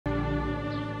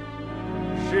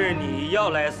为你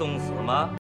要来送死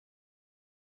吗？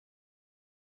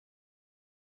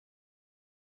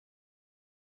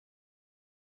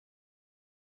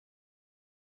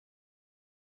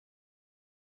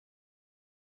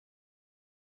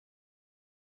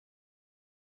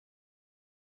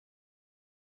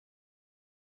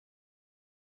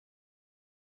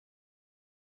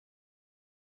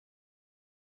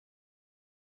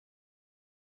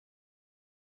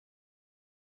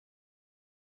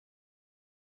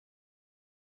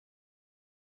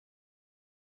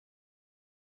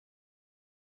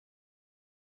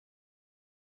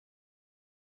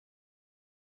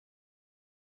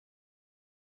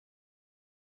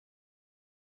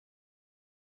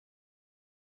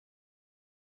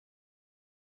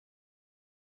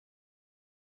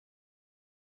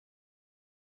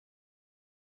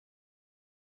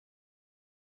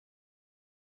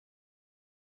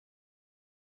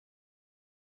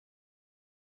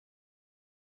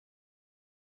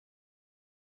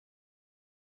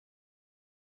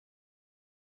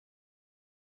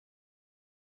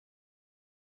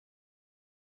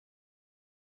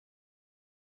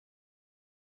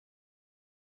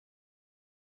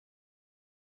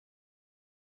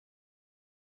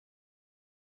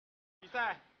比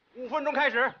赛5分钟开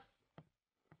始。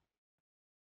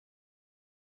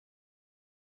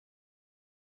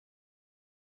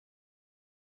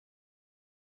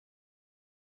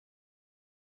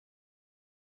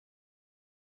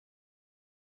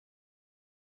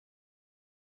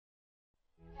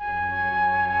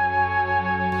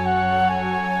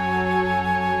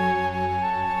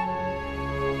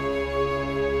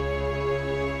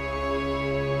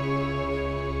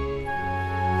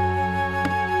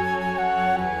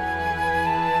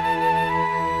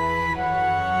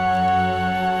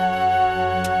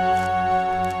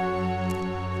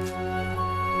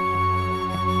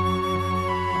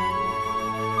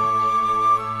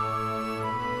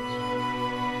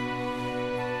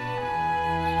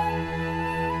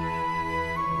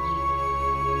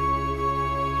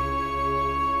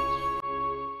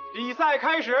比赛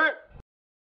开始。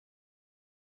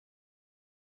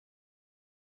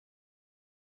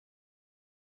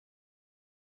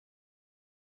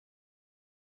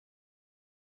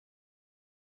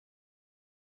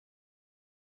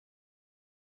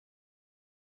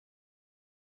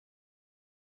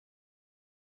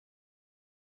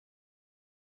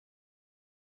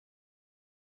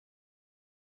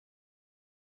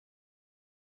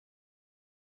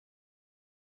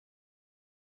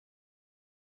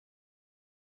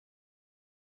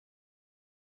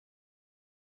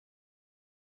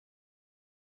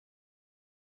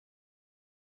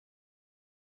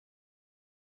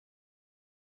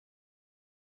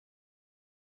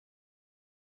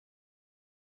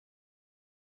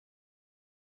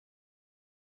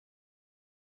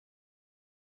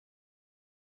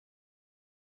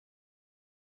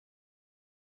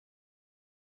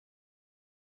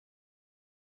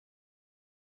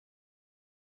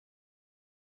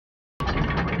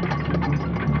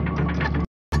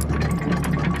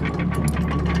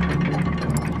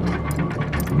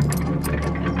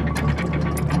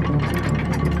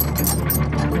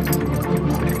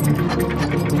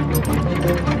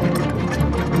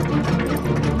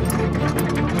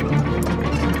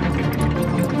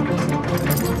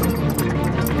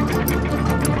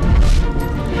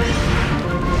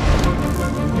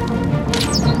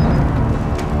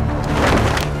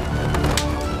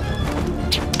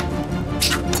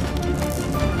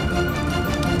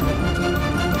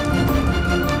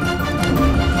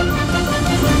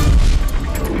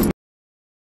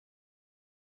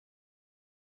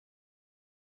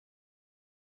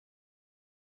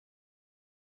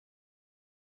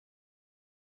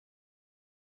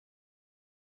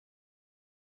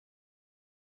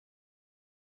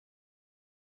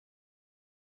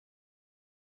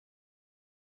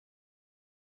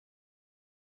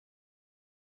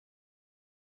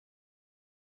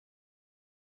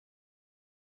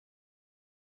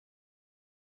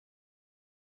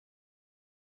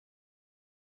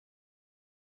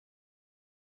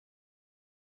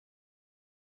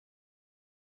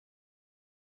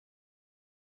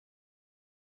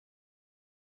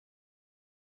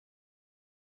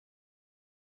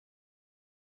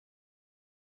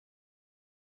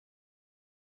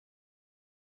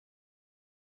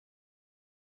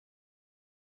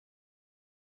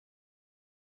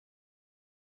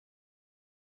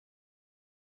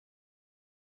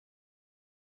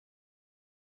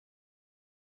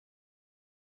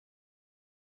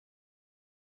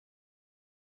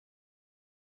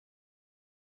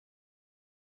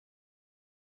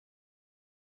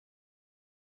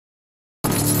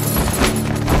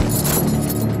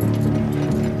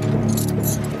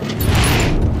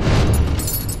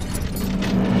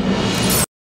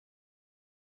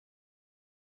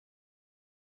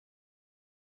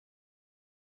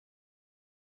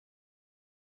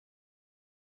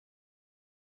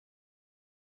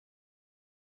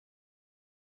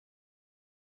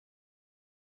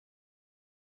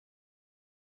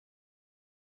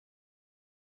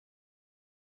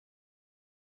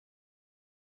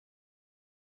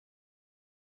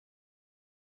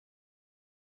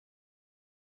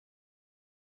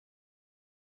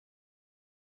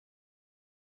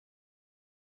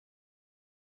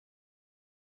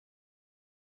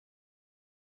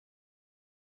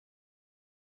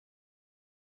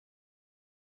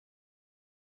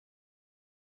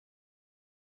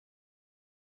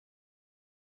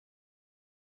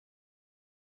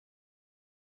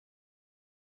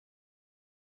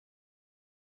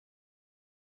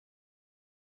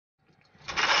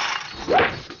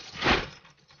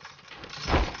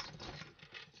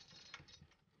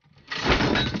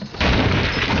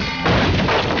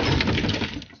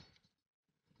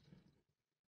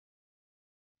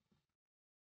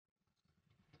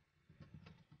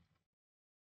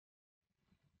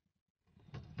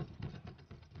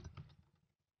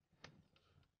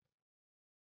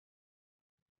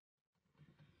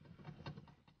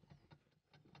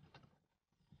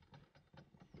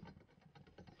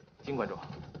金观众，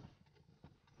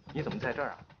你怎么在这儿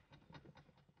啊？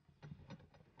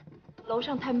楼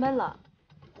上太闷了，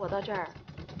我到这儿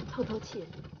透透气。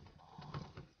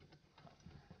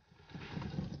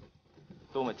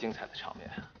多么精彩的场面！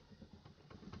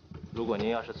如果您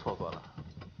要是错过了，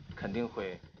肯定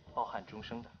会抱憾终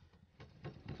生的。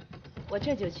我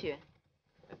这就去。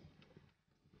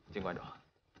金观众，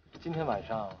今天晚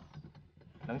上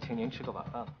能请您吃个晚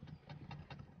饭吗？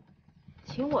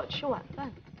请我吃晚饭？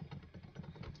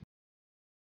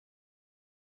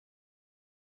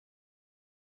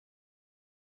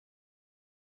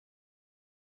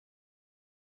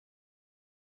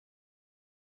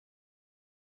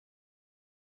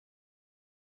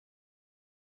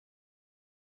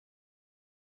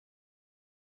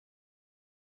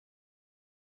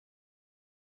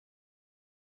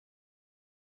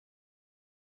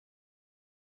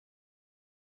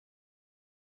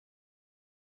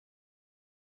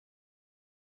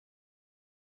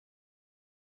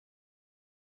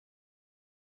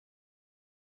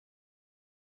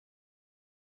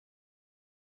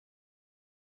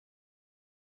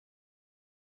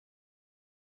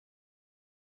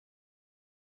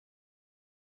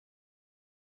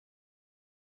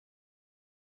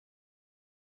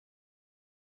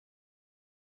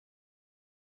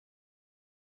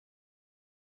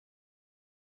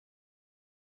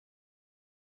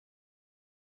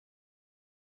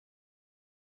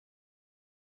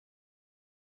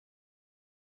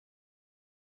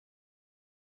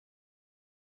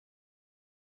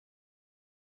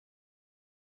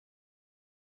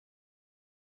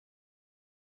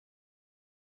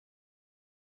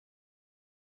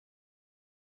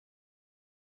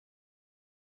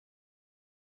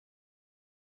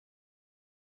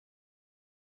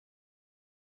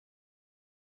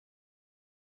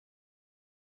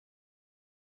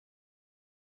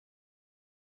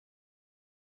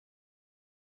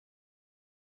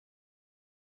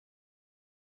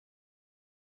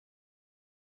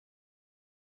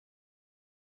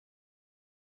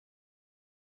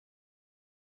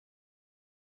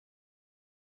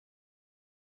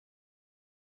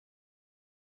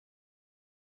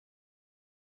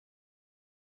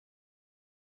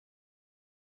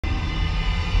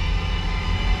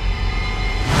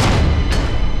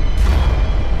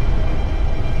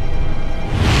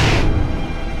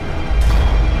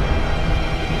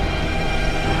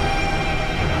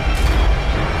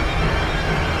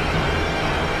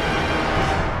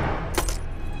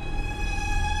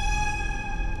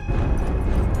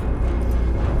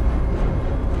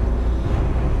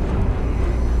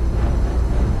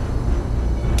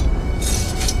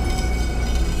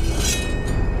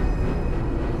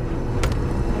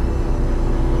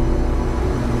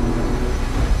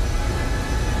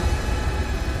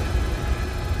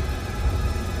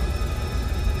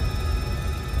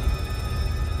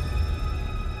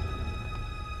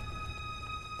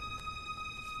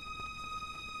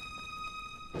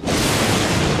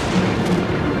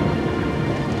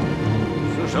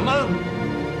什么？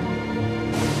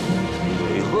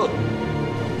为何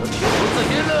要情不自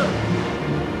禁呢？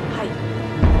はい。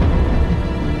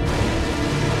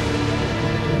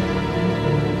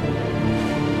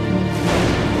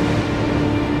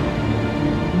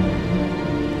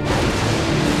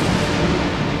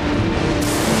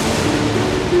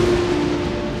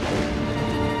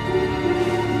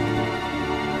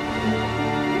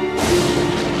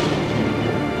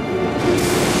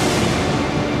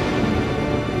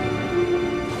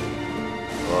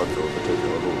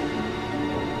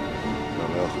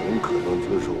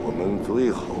最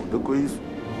好的归宿。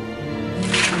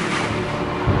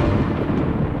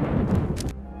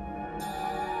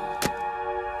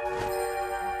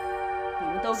你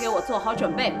们都给我做好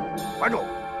准备。馆主，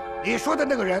你说的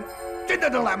那个人真的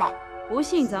能来吗？不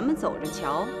信咱们走着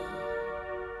瞧。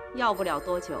要不了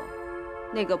多久，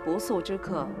那个不速之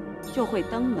客就会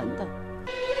登门的。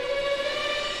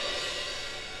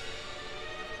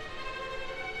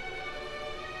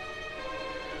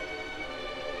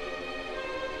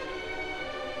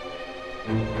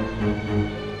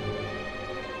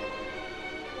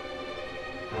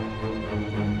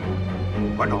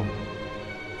 馆长，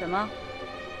怎么？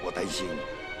我担心。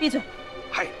闭嘴！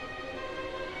嗨。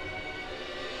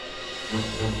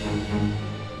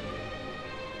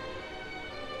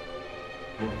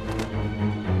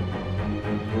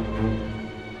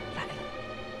来了，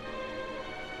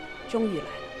终于来了。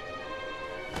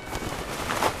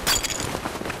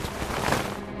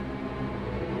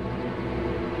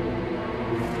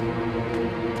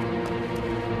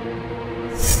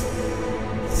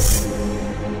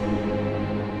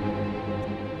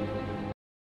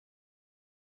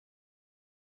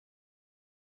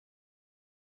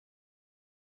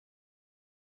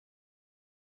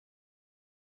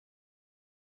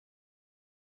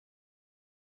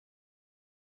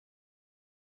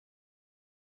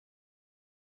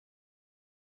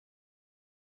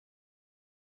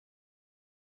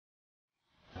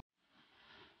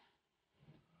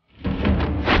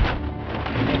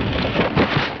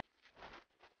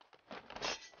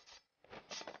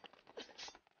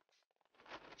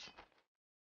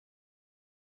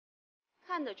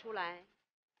看得出来，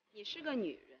你是个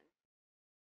女人。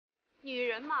女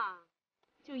人嘛，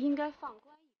就应该放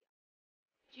乖一点，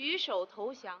举手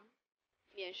投降，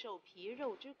免受皮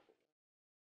肉之苦。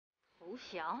投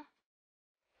降？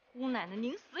姑奶奶，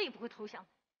宁死也不会投降的。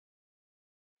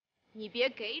你别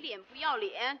给脸不要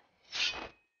脸！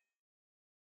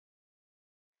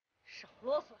少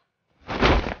啰嗦，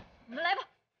你们来吧。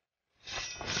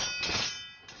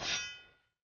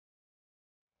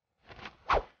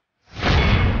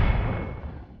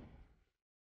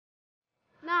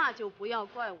那就不要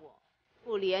怪我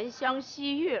不怜香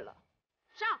惜玉了。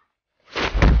上！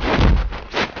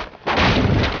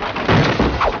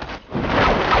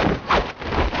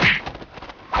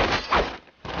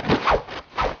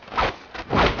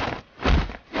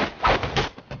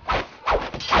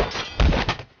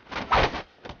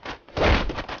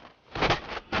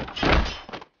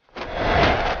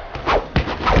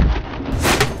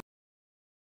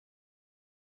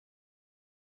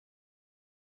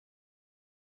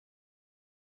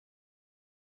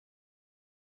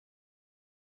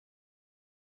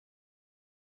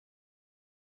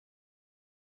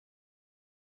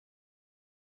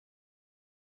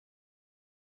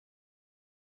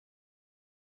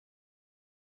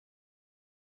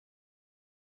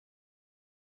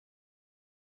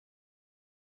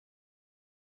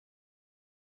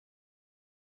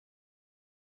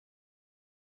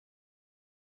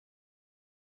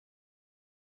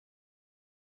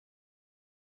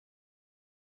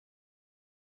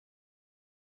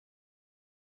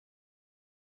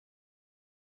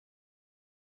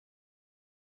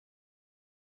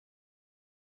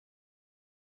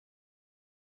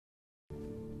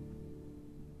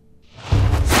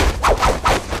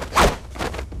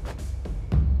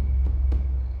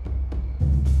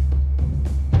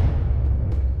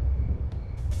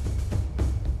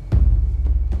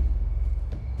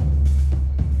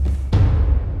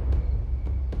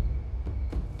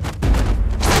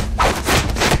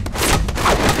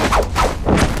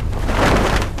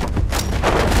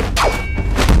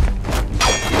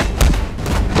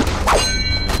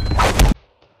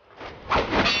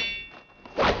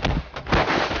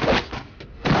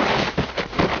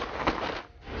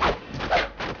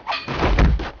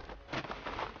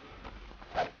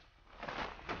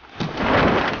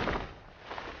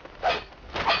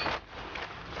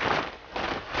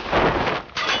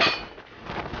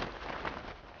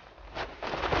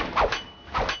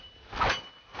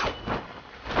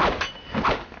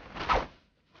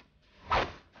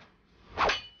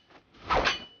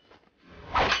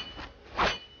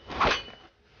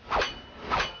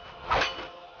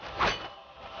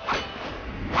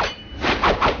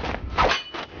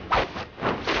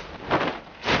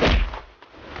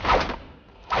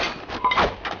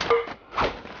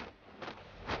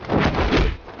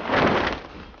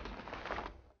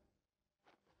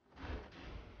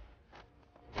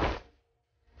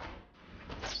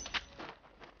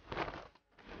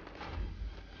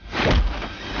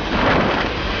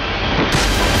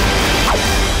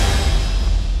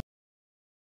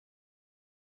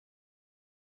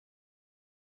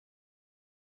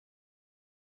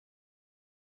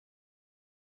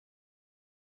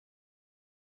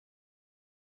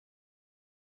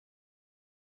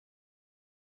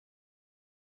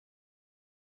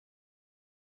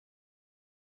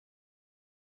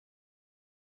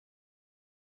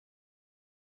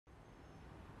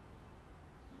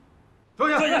坐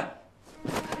下。坐下。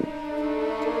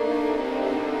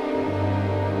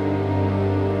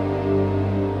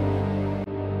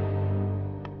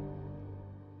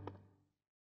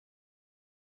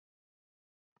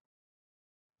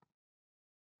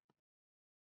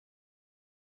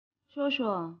说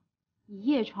说你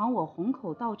夜闯我虹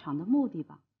口道场的目的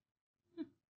吧。哼，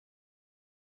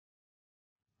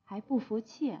还不服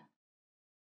气啊？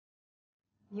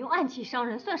你用暗器伤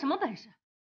人算什么本事？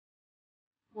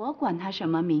我管他什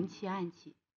么明器暗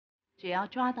器，只要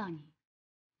抓到你，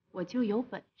我就有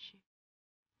本事。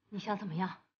你想怎么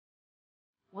样？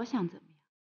我想怎么样？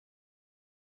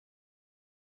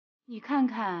你看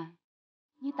看，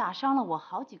你打伤了我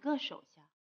好几个手下，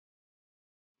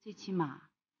最起码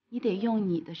你得用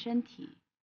你的身体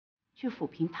去抚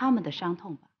平他们的伤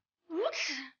痛吧。无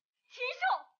耻，禽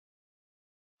兽！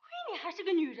亏你还是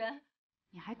个女人，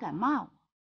你还敢骂我？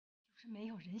就是没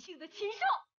有人性的禽兽！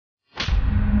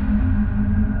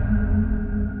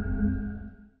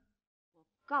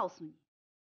我告诉你，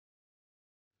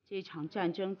这场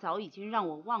战争早已经让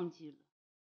我忘记了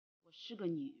我是个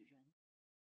女人。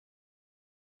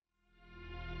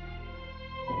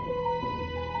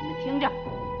你们听着，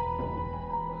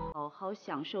好好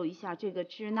享受一下这个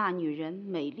支那女人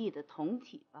美丽的胴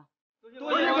体吧。多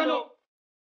谢关注。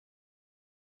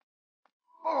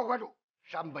报告关注，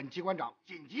山本机关长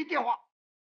紧急电话。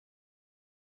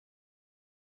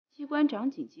机关长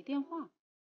紧急电话。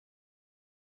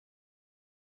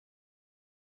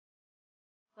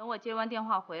等我接完电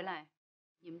话回来，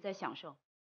你们再享受。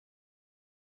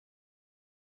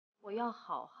我要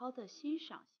好好的欣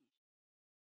赏。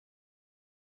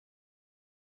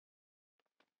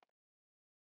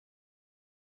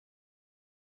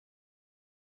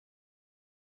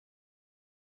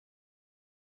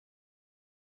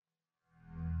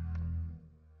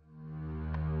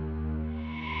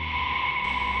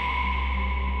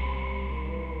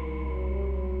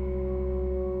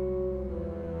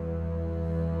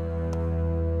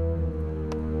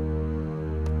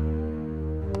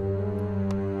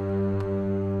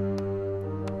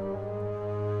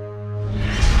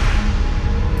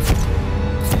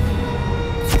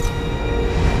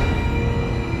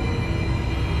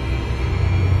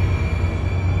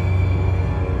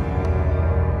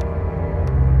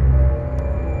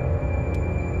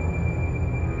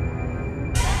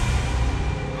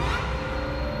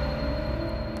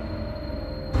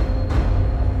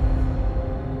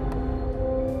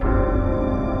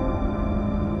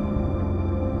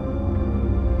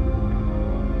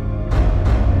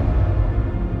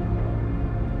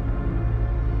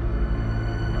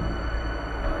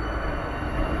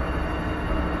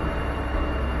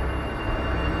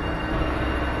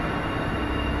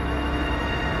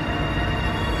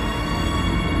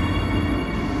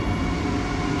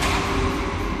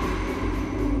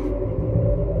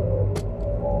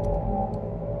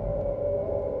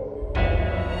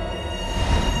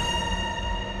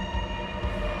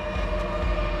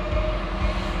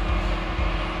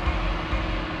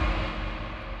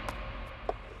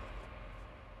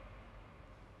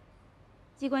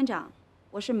机关长，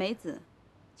我是梅子，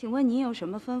请问您有什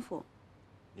么吩咐？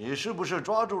你是不是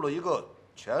抓住了一个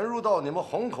潜入到你们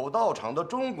虹口道场的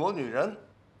中国女人？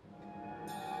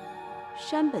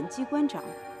山本机关长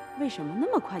为什么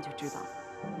那么快就知道？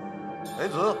梅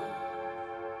子，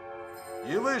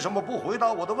你为什么不回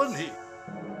答我的问题？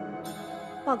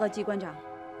报告机关长，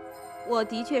我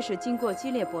的确是经过激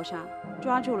烈搏杀，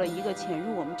抓住了一个潜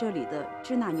入我们这里的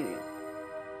支那女人。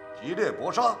激烈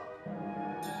搏杀？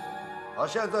她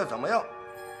现在怎么样？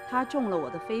她中了我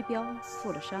的飞镖，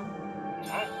负了伤。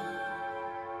她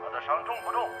的伤重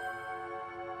不重？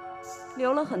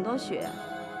流了很多血，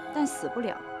但死不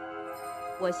了。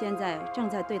我现在正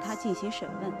在对她进行审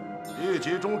问。立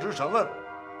即终止审问，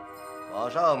马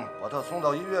上把她送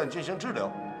到医院进行治疗。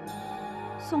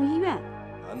送医院？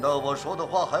难道我说的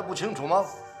话还不清楚吗？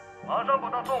马上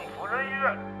把她送辅仁医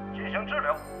院进行治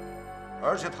疗，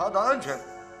而且她的安全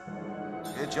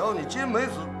也交你金梅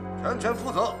子全权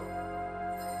负责。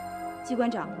机关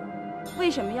长，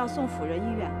为什么要送辅仁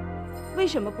医院？为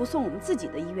什么不送我们自己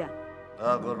的医院？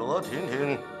那个罗婷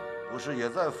婷不是也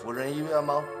在辅仁医院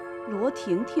吗？罗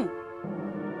婷婷。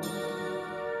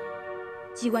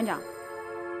机关长，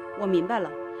我明白了，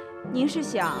您是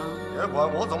想……别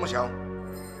管我怎么想，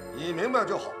你明白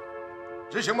就好，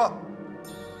执行吧。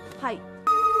嗨。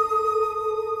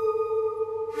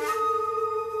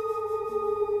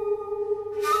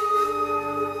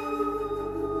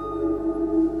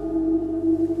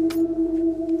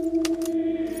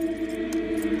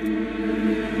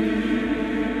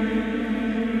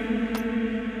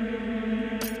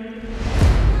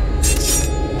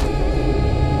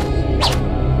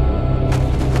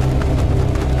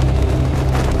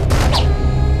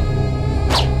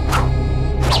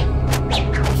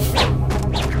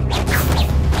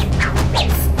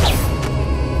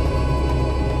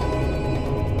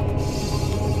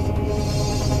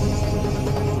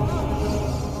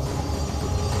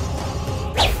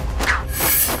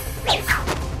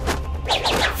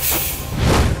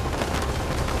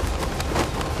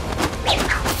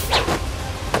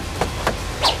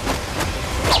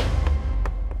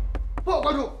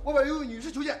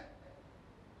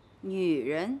女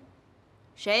人？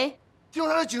谁？听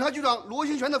说她是警察局长罗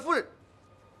兴全的夫人。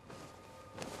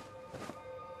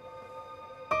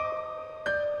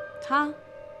她，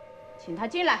请她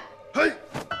进来。嘿，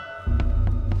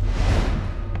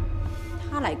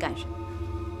她来干什么？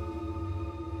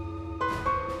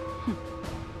哼，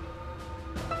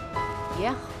也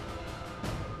好，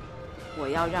我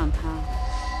要让她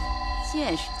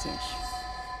见识见识。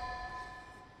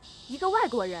一个外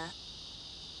国人，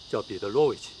叫彼得罗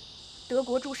维奇，德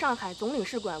国驻上海总领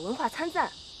事馆文化参赞。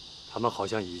他们好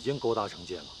像已经勾搭成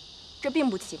奸了。这并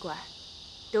不奇怪，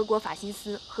德国法西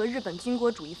斯和日本军国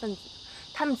主义分子，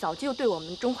他们早就对我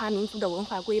们中华民族的文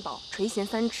化瑰宝垂涎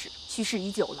三尺，蓄势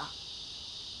已久了。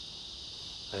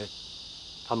哎，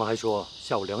他们还说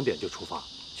下午2点就出发，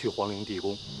去皇陵地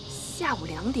宫。下午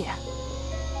2点。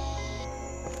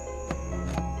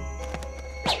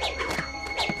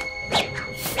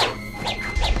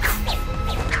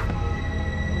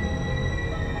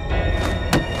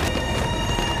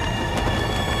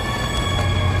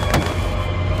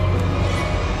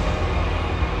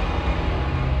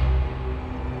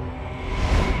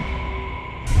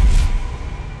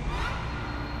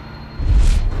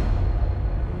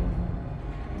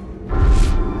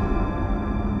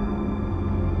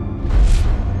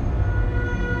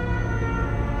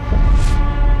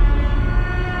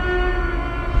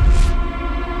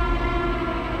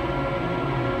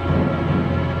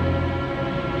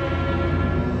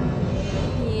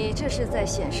 是在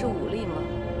显示武力吗？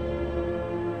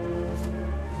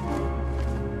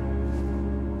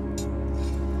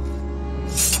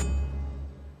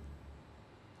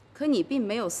可你并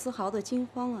没有丝毫的惊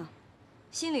慌啊！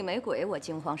心里没鬼，我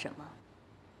惊慌什么？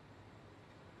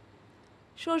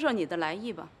说说你的来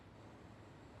意吧。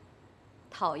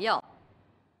讨药。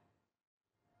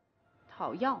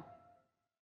讨药？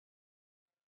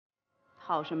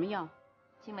讨什么药？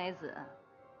青梅子，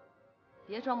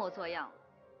别装模作样。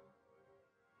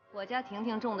 我家婷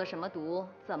婷中的什么毒？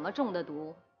怎么中的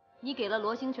毒？你给了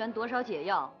罗兴全多少解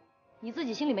药？你自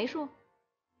己心里没数？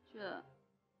这，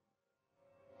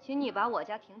请你把我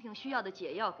家婷婷需要的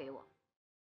解药给我。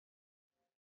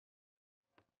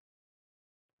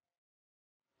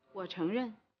我承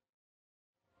认，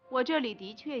我这里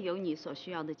的确有你所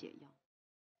需要的解药，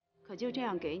可就这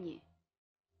样给你，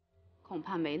恐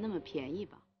怕没那么便宜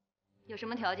吧？有什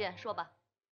么条件说吧。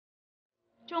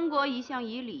中国一向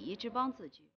以礼仪之邦自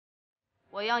居。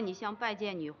 我要你像拜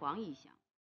见女皇一样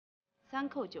，3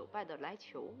叩9拜的来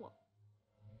求我。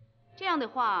这样的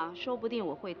话，说不定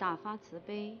我会大发慈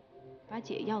悲，把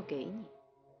解药给你。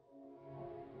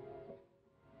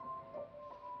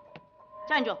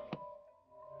站住！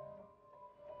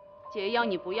解药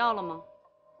你不要了吗？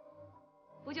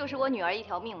不就是我女儿一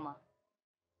条命吗？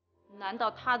难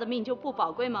道她的命就不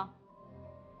宝贵吗？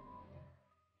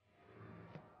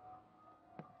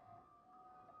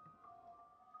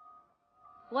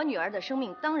 我女儿的生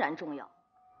命当然重要，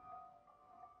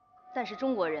但是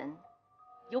中国人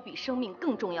有比生命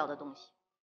更重要的东西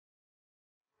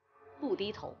——不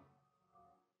低头。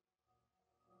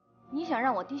你想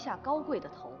让我低下高贵的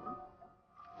头，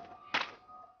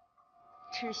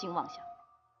痴心妄想。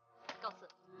告辞。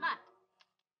慢。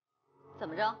怎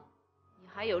么着？你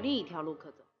还有另一条路可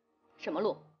走。什么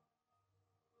路？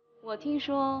我听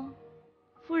说，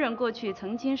夫人过去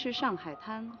曾经是上海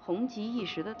滩红极一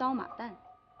时的刀马旦。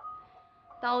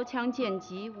 刀枪剑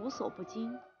戟无所不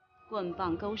精，棍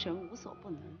棒钩绳无所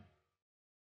不能。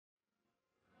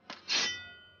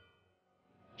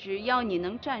只要你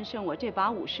能战胜我这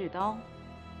把武士刀，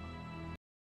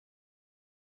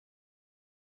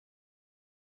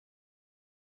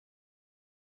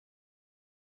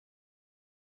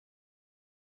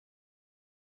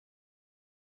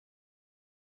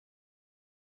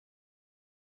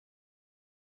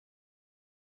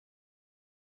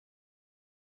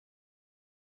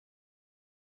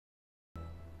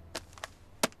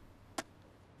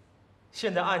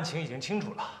现在案情已经清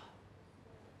楚了，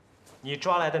你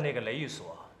抓来的那个雷玉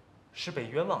锁是被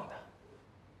冤枉的。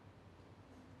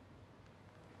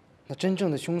那真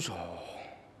正的凶手？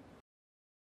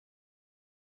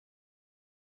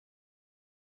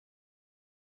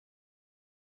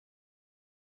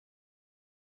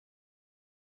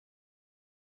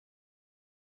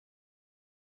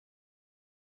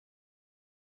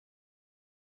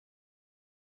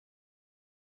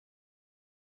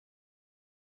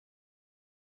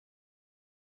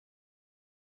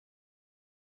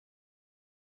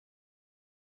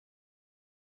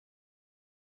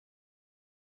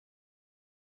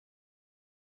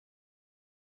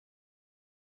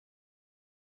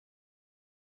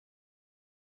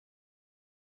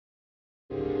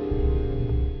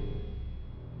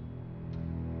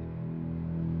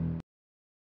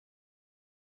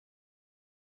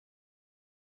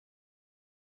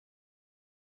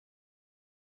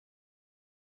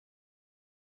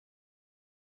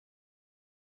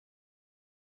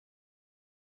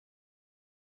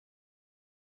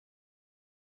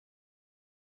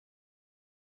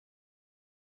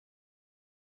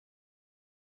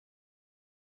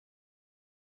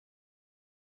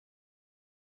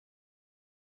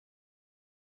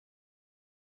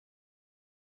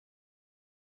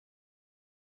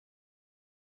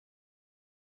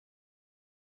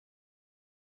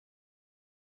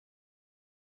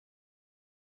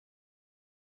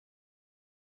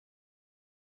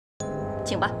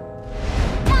请吧。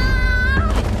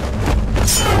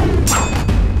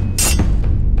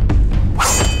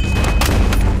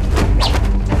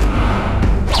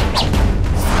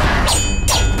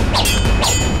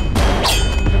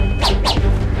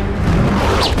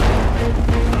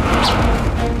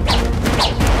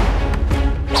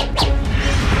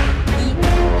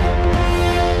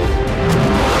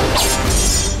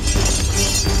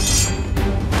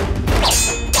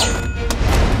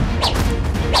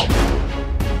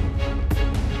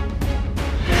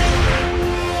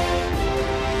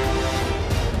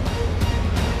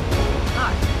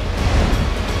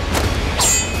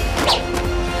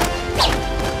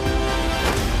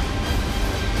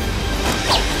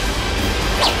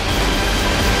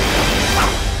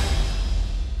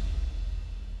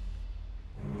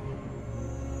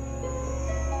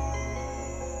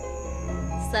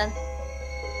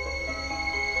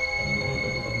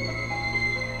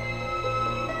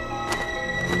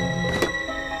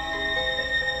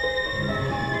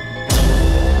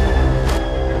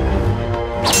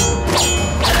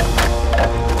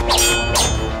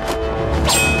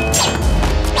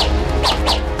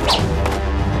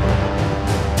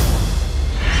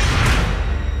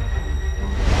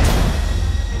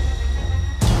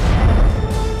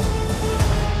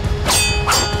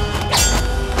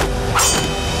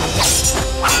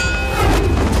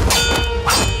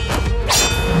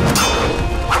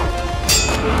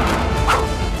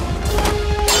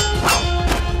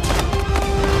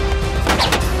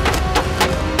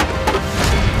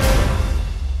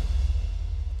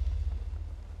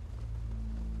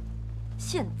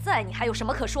还有什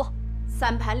么可说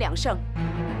？3盘2胜，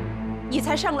你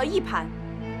才上了1盘。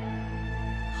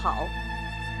好，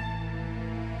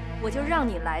我就让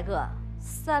你来个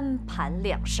3盘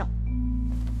2胜。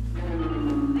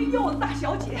哎呦，大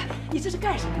小姐，你这是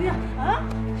干什么呀？啊！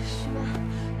师妹，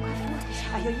快扶我一下！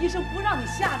哎呀，医生不让你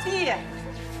下地。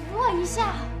扶我一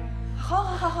下。好，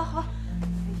好，好，好，好。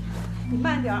你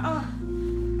慢点啊，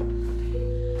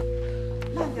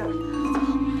慢点。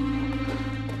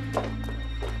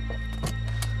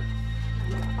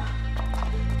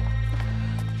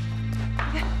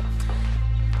哎，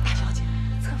大小姐，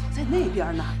厕所在那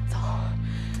边呢。走。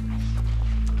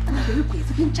那有一鬼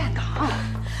子给你站岗。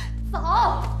走。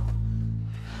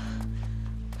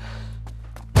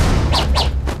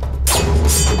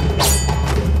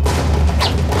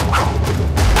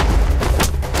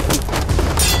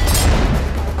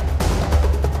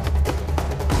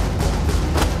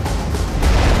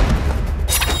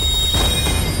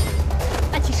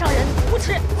按起伤人，不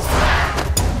迟。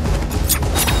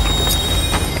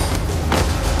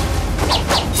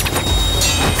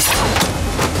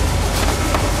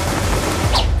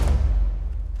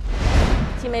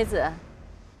青梅子，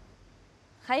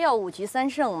还要5局3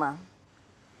胜吗？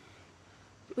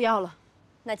不要了。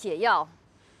那解药，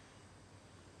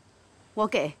我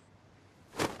给。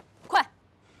快！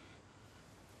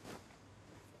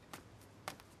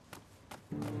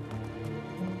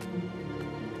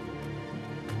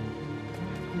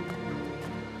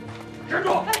站住！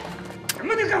什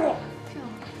么你干活？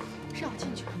是要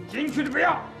进去。进去的不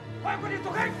要，快快点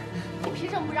走开！你凭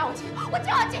什么不让我进？我就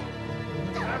要进！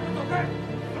还不走开！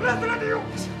死了死了你用！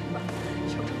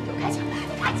有种你就开枪！你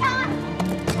开枪啊！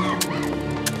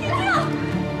停手！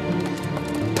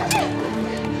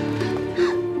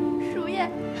如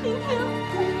燕，停停！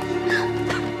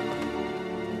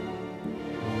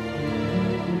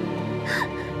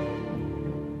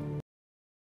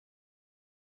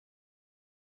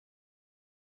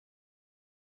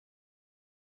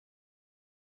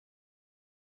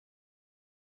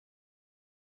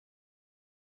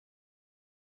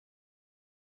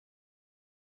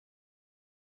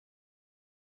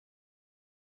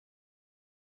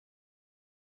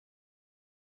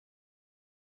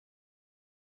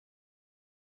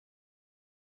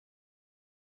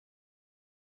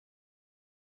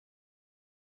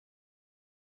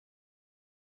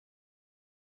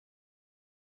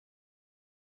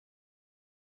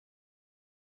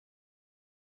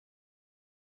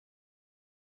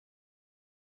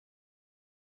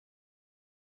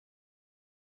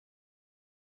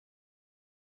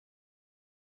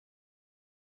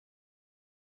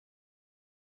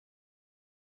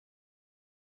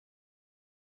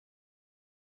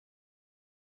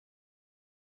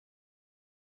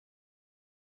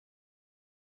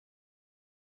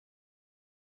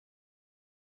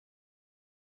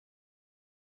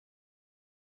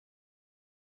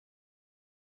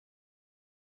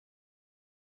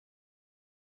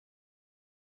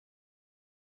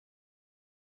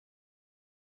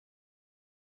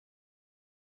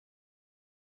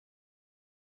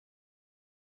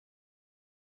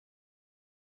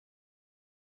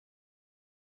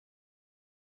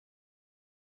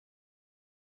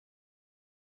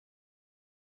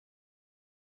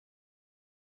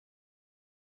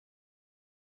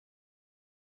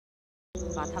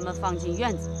把他们放进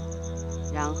院子，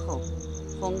然后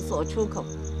封锁出口，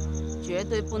绝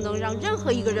对不能让任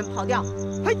何一个人跑掉。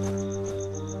嘿，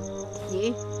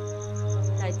你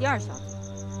带第2小队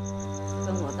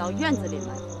跟我到院子里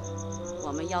来，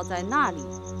我们要在那里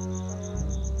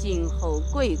静候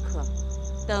贵客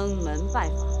登门拜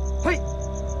访。嘿，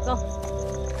走。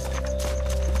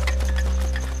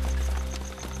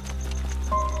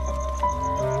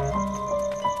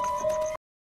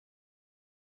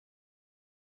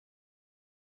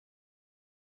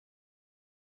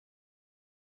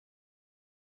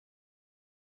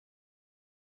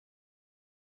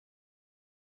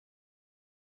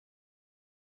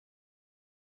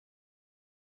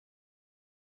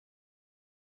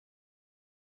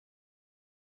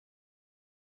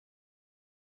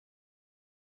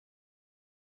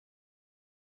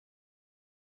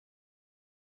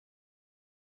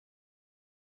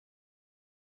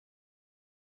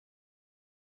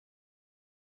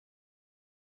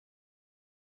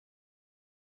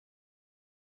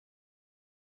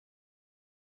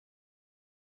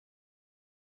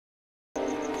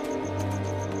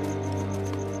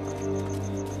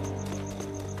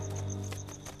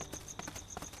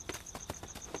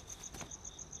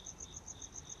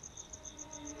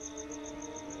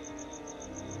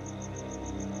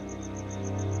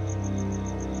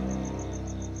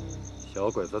小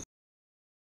鬼子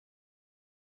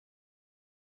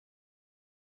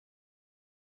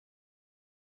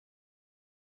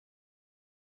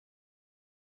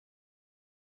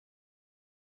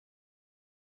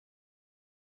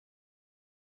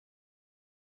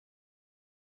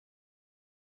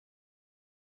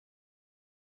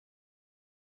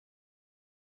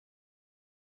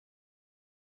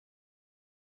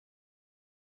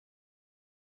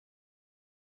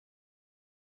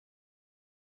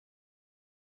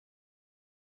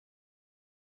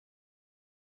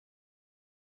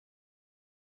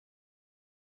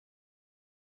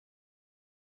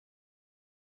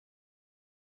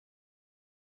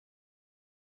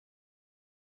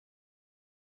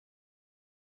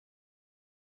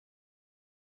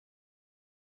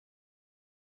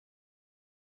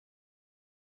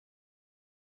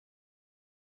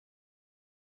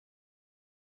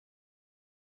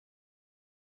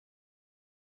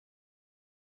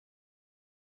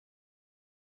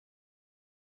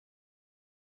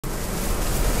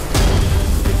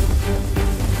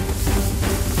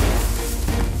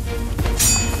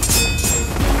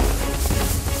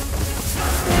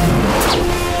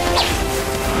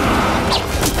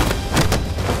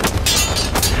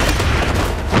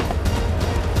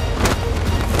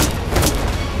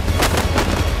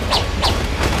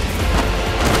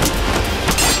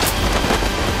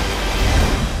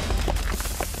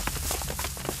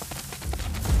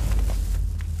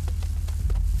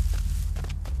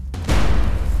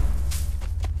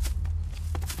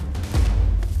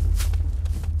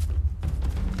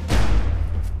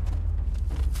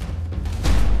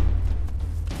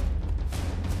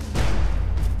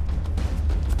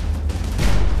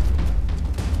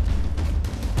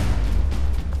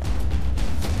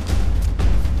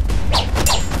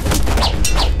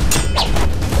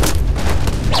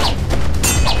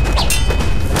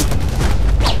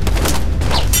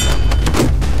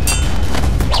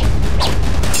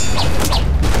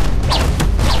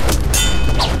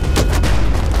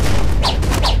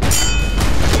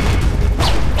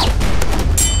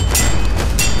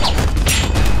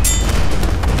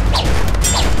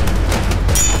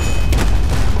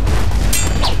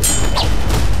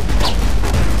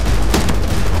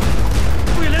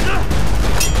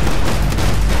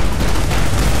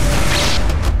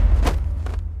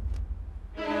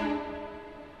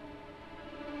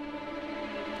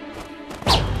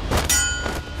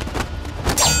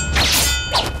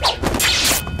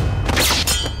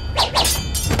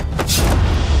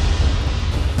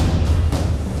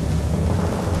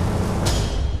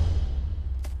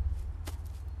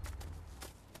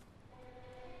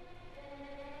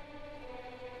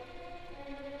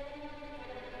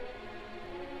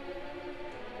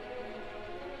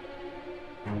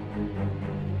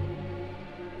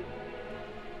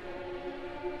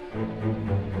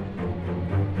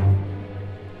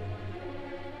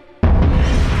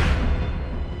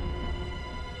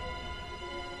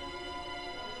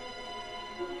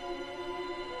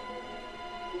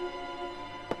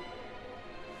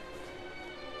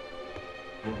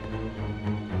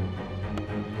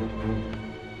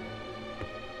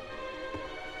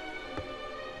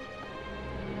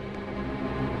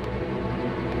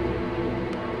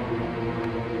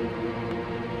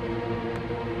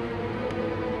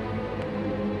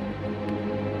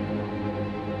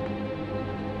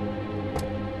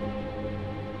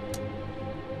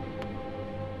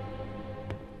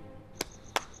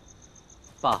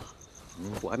爸，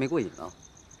我还没过瘾呢。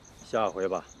下回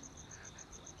吧。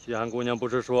西寒姑娘不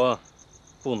是说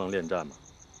不能恋战吗？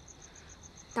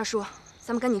大叔，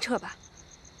咱们赶紧撤吧。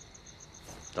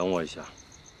等我一下。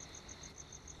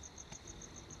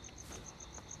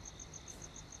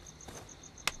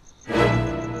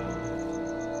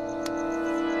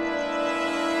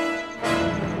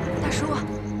大叔，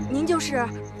您就是？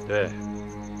对，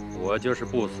我就是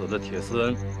不死的铁丝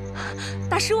恩。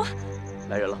大叔，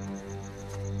来人了，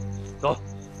走。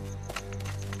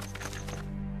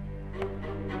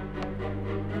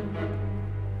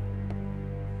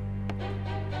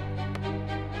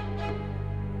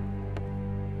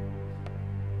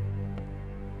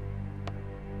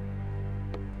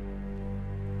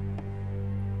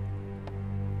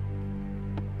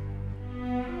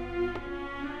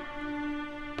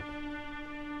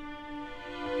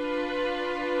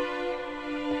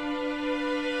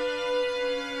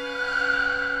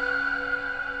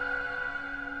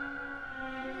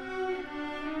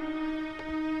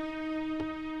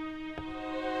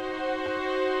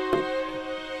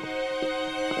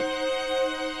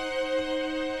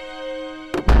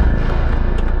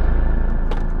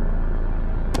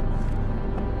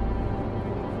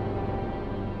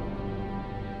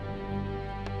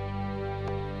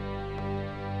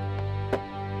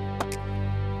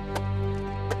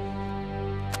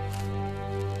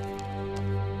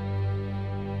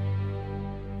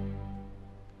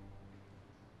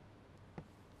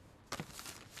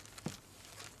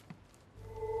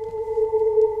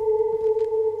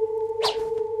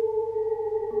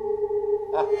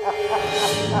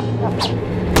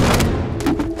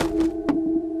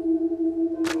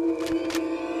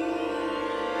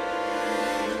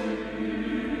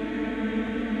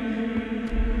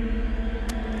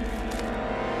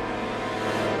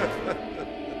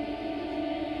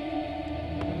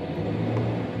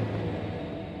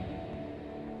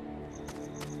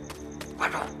快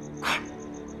走，快！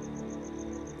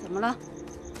怎么了？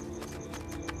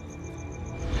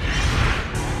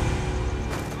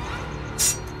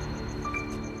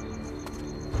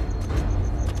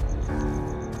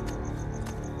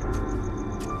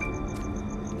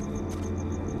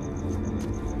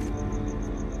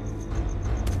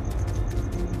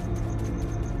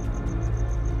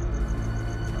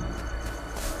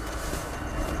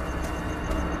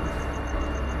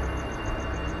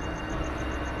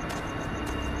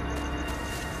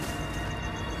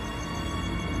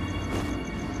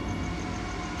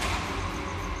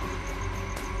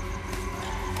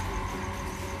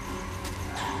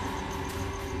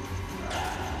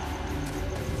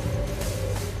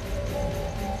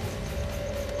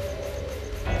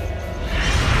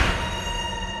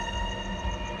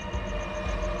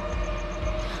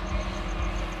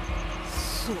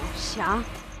锁匣。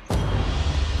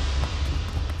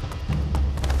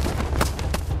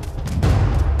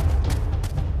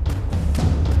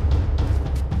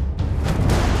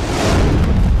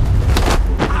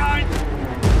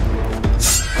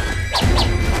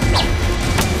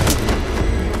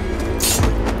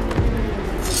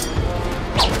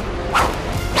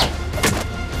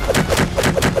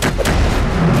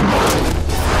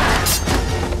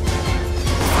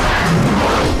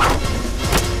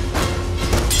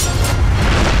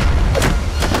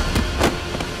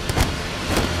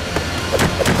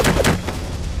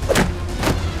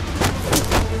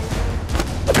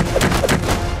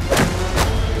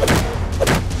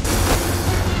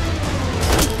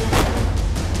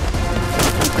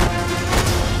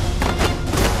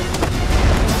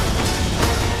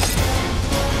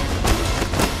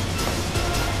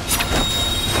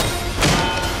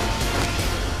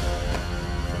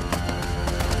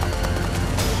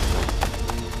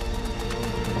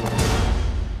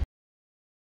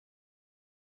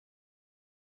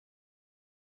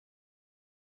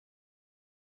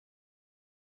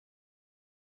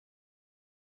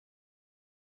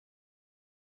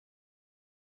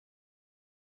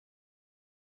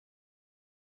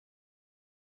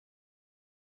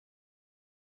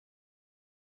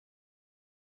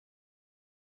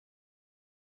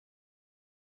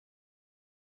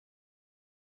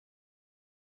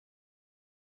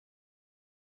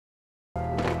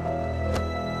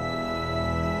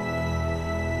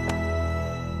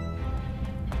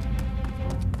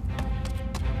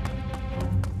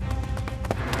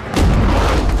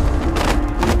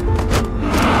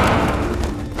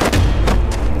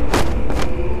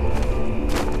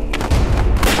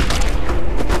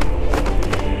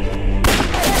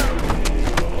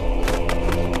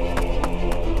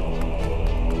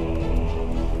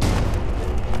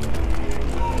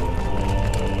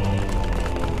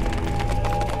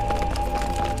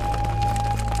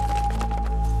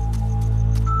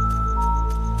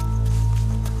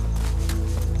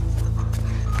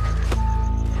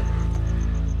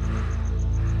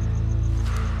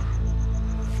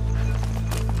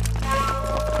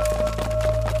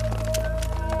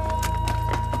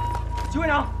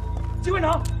机关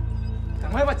长，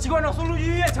赶快把机关长送陆军医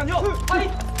院抢救！哎。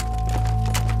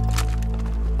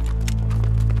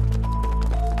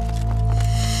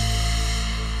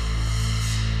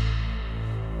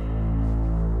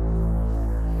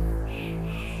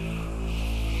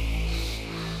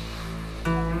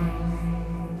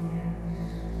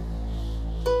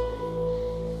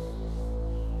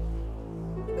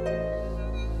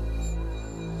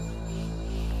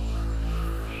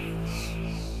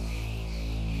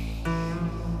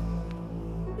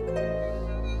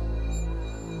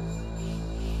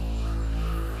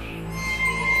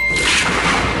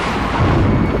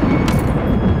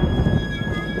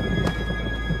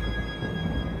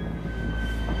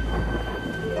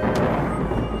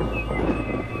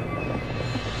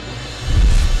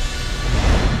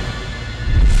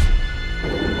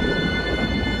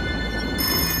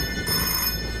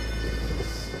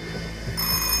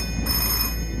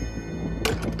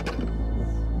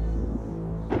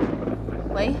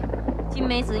 喂，金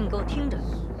梅子，你给我听着！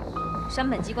山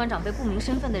本机关长被不明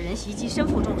身份的人袭击，身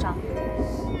负重伤。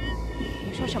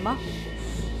你说什么？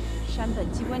山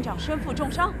本机关长身负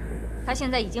重伤？他现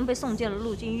在已经被送进了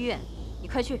陆军医院，你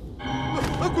快去！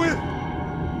鬼！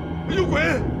有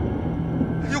鬼！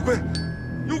有鬼！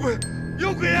有鬼！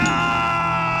有鬼啊！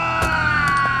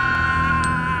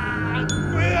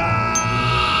鬼啊！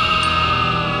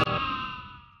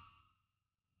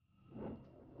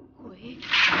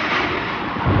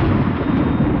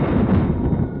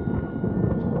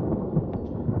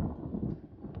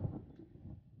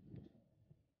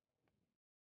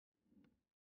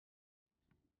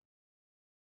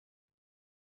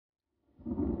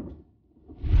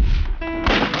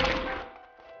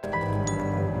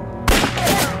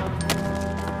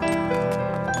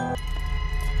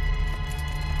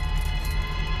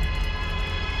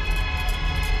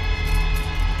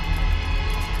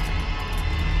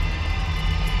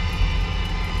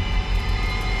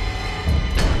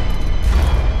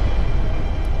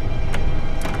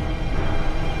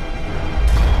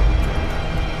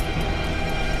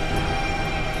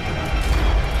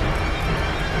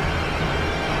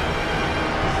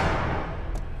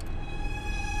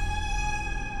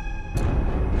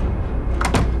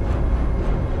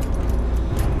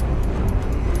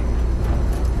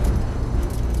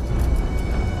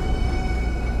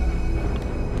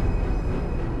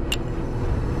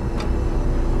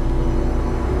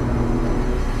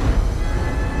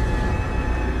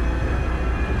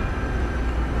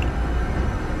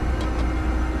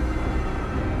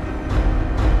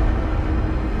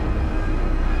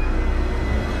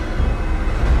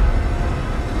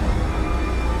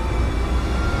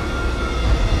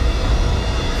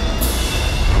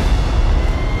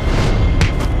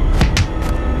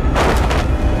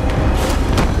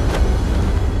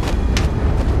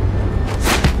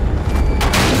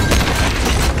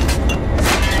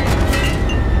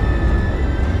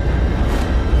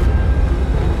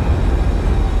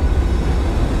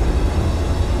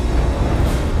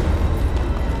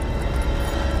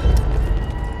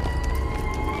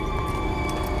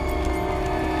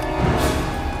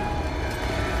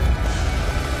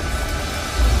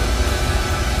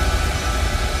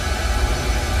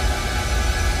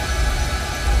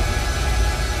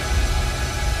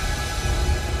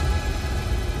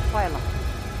 坏了，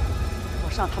我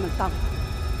上他们当了。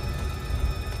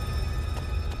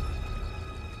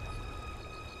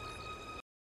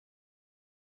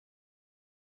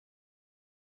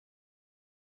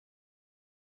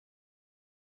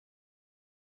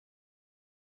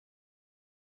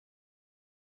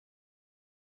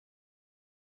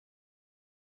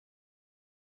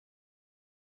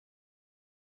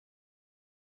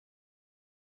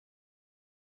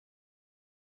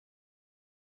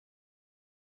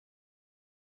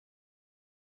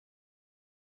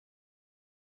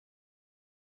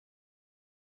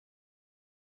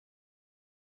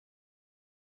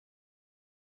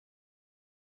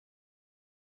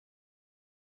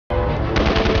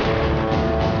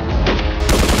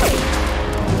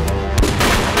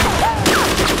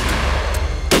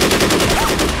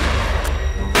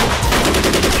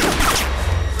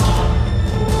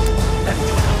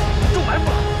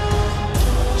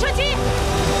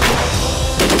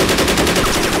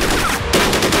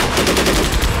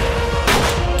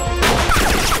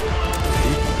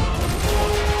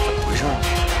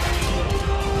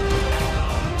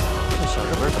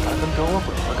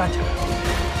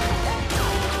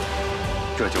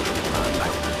这就是我们安排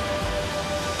的，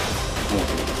目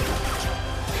的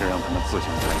是让他们自行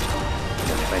开枪，掩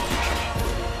埋敌身。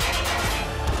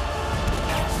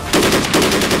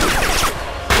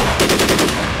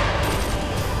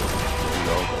老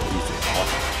狗一嘴炮，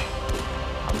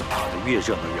越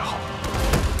热闹越好。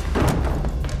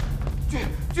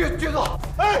倔哥，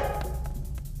哎，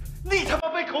你他妈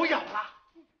被狗咬了？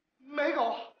没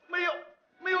狗，没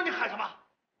有，你喊什么？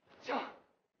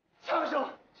枪声，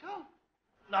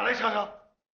哪来枪声？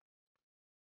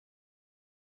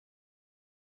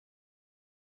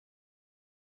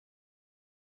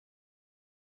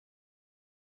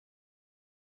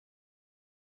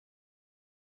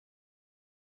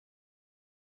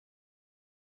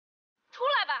出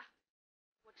来吧，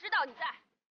我知道你在。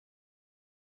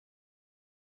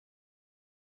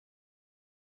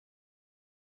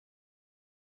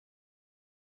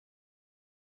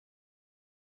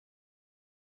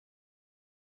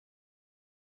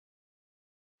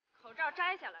口罩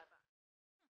摘下来吧。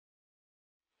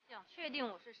想确定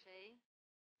我是谁，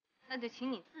那就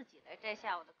请你自己来摘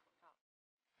下我的口罩。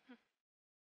哼，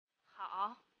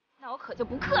好，那我可就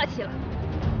不客气了。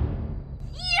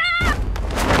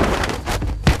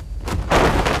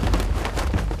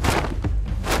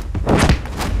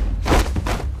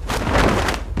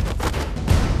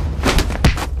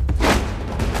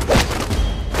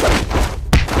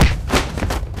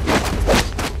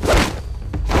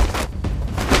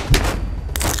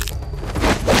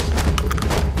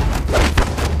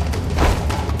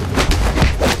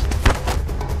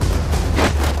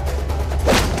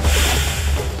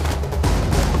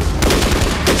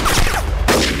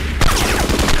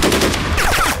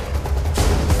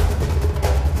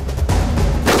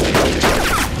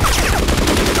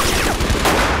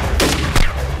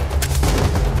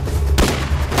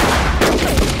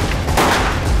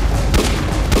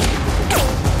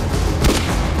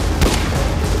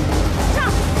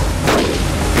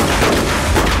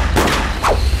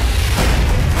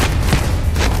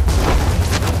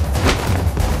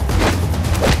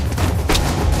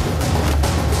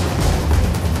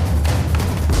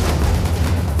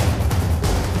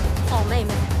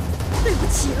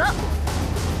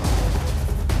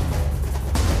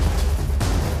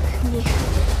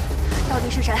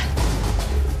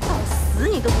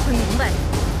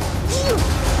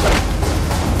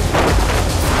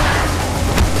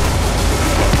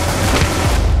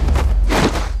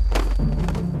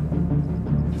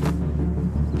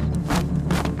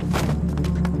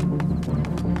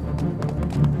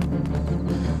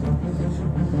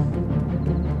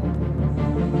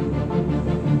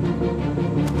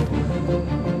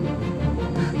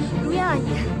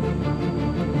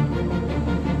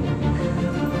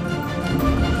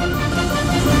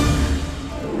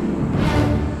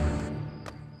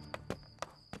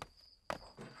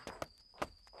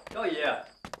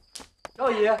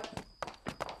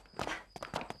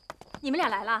你们俩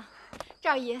来了，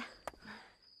赵姨。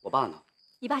我爸呢？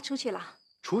你爸出去了。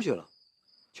出去了？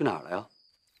去哪儿了呀？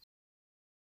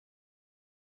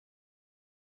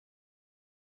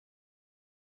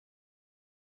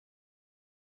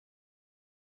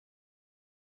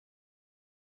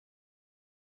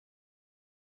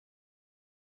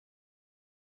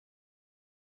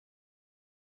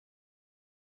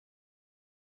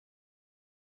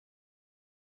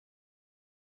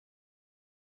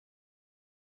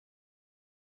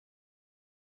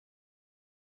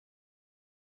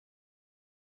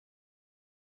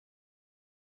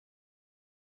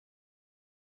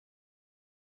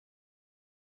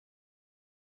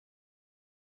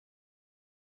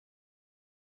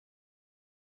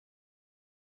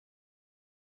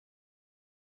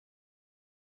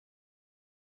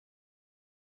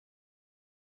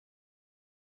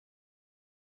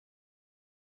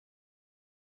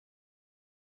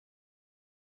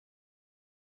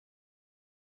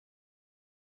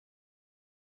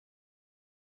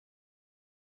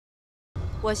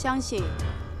我相信，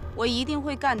我一定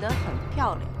会干得很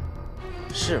漂亮。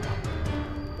是吗？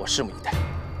我拭目以待。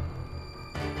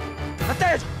把他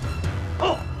带下去。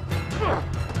哦。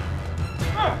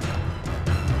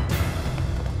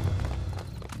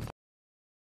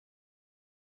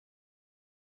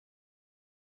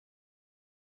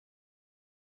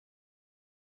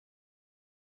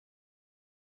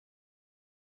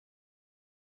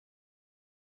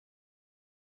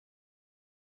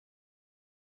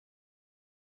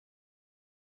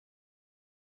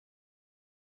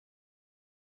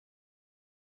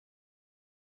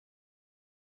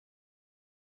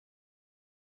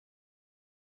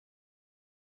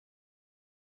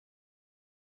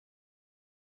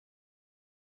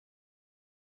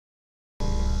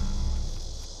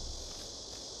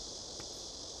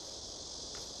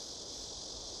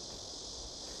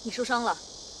你受伤了，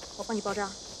我帮你包扎。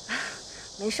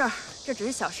没事儿，这只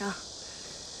是小伤。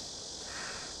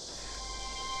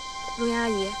如烟阿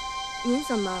姨，您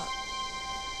怎么？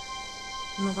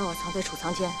你们把我藏在储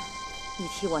藏间，你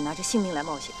替我拿着性命来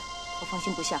冒险，我放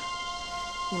心不下。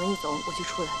你们一走，我就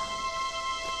出来了。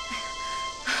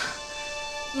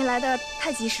您来的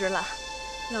太及时了，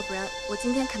要不然我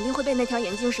今天肯定会被那条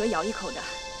眼镜蛇咬一口的。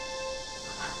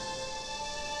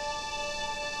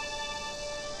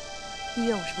医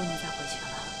院我是不能再回去了。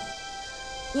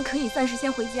你可以暂时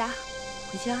先回家。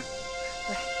回家？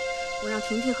对，我让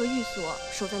婷婷和玉锁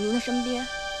守在您的身边。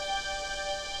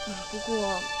不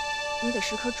过你得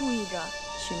时刻注意着。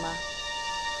许妈，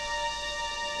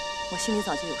我心里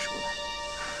早就有数了。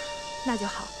那就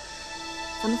好，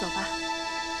咱们走吧。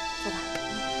走吧。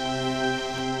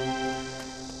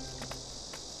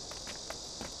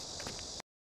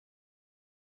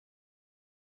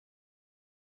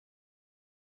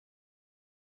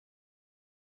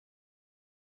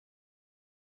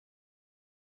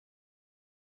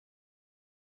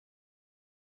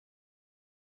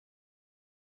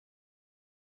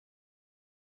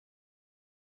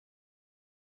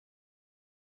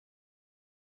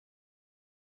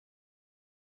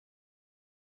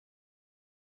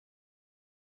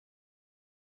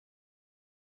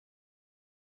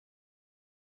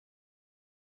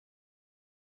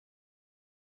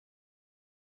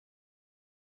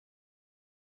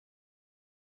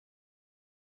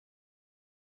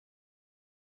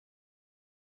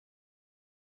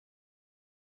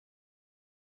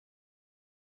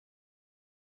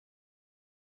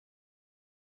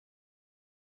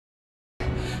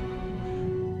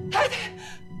太太，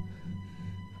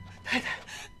太太，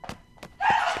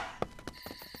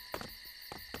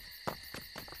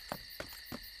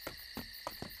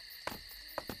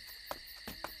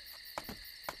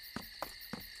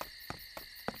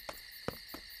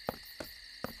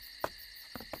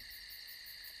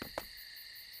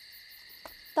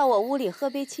到我屋里喝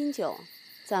杯清酒，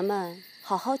咱们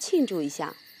好好庆祝一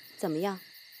下，怎么样？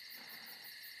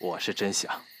我是真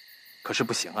想，可是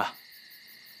不行啊。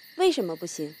为什么不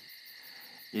行？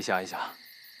你想一想，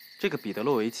这个彼得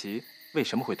洛维奇为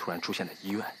什么会突然出现在医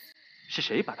院？是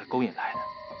谁把他勾引来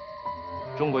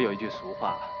的？中国有一句俗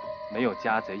话，没有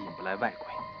家贼引不来外鬼。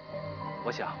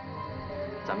我想，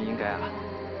咱们应该把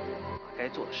该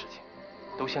做的事情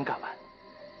都先干完。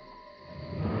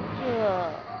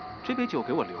这杯酒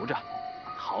给我留着，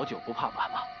好酒不怕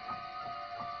晚嘛。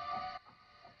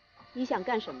你想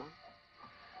干什么？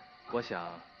我想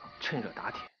趁热打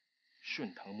铁，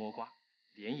顺藤摸瓜，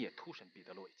连夜突审彼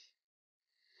得洛维奇。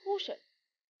突审？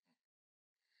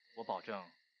我保证，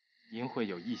您会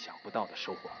有意想不到的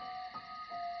收获。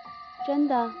真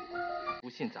的？不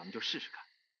信咱们就试试看。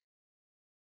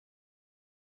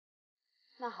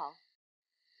那好，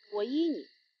我依你。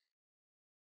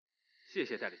谢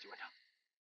谢代理局官长。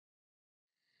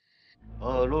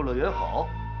恶露了也好，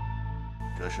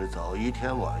这是早一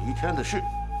天晚一天的事。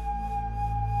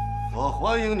我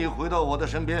欢迎你回到我的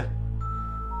身边。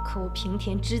可我平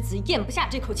田之子咽不下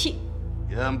这口气。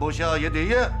咽不下也得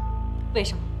咽。为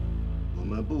什么？我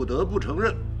们不得不承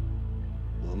认，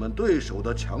我们对手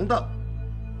的强大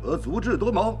和足智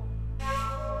多谋。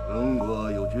中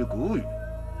国有句古语：“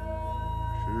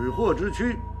始获之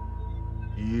躯，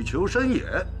以求深也。”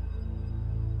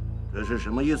这是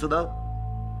什么意思呢？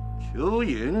蚯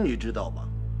蚓你知道吧？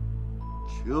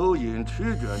蚯蚓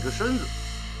曲卷着身子，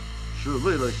是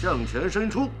为了向前伸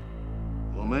出。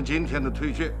我们今天的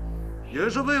退却，也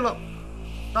是为了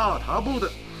大踏步的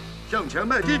向前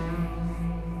迈进。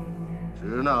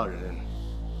支那人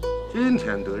今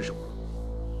天得手了，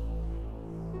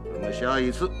那么下一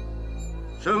次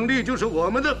胜利就是我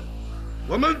们的。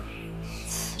我们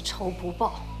此仇不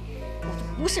报，我就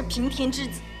不是平田之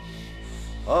子。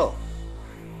哦，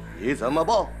你怎么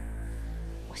报？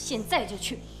我现在就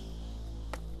去。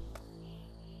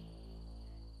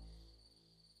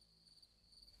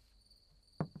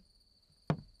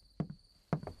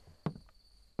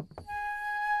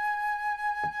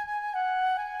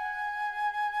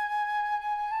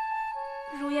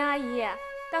如烟阿姨，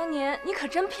当年你可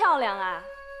真漂亮啊！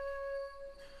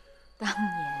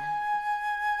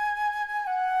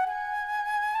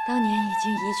当年已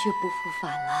经一去不复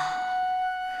返了。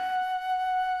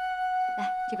来，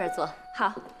这边坐。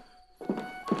好。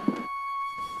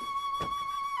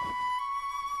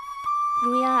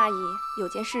如烟阿姨，有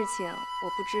件事情我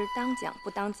不知当讲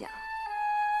不当讲。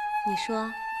你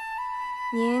说，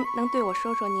您能对我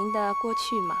说说您的过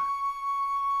去吗？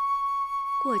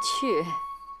过去，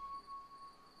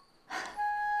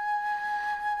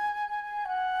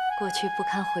过去不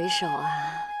堪回首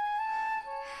啊。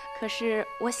可是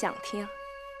我想听。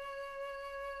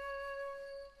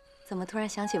怎么突然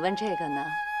想起问这个呢？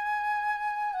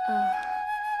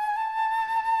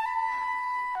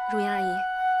如烟阿姨，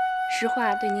实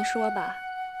话对您说吧，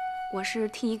我是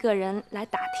替一个人来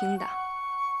打听的。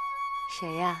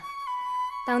谁呀？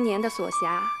当年的所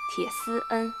辖铁丝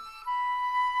恩。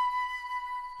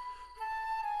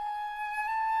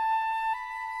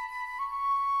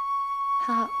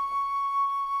他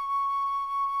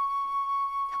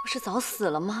不是早死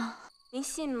了吗？您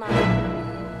信吗？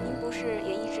您不是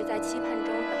也一直在期盼中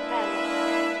等待吗？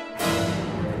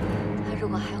他如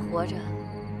果还活着，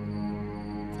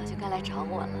早就该来找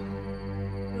我了。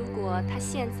如果他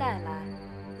现在来，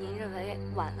您认为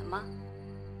晚了吗？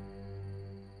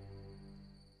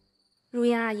如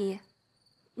烟阿姨，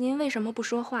您为什么不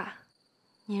说话？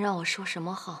您让我说什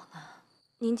么好呢？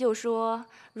您就说，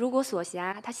如果所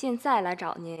辖他现在来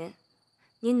找您，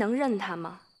您能认他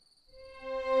吗？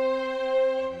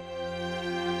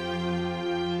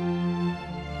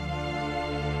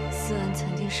思恩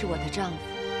曾经是我的丈夫，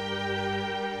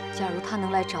假如他能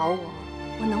来找我，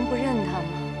我能不认他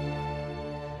吗？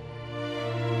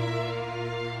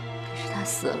可是他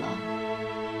死了，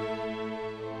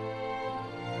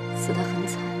死得很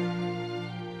惨。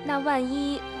那万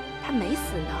一他没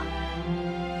死呢？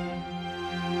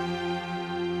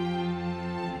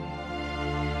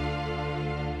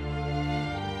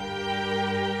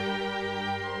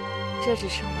这只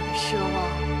是我的奢望，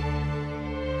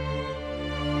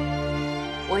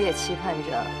我也期盼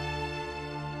着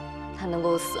他能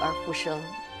够死而复生，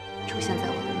出现在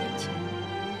我的面前。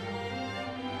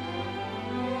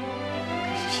可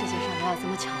是世界上哪有这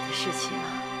么巧的事情啊？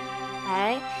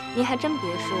哎，您还真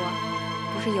别说，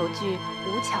不是有句“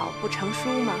无巧不成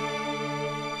书”吗？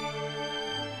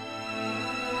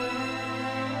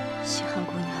稀罕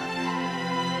姑娘，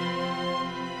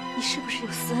你是不是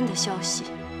有思恩的消息？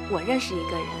我认识一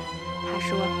个人，他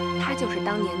说他就是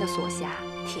当年的所辖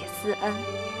铁丝恩。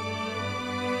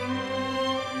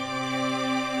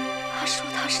他说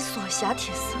他是所辖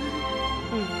铁丝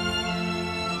恩。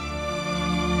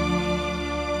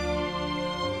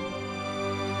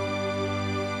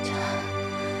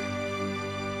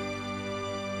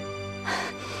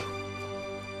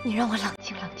你让我冷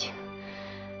静冷静。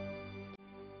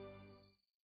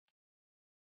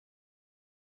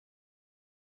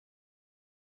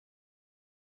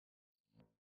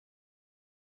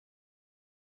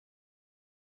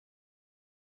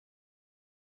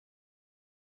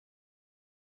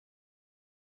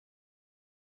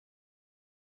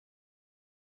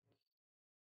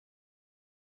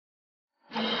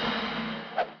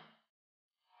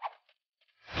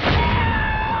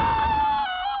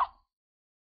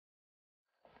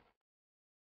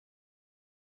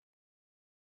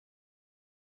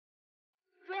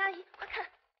若阿姨，快看！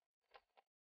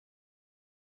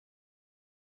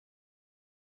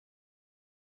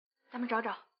咱们找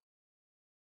找。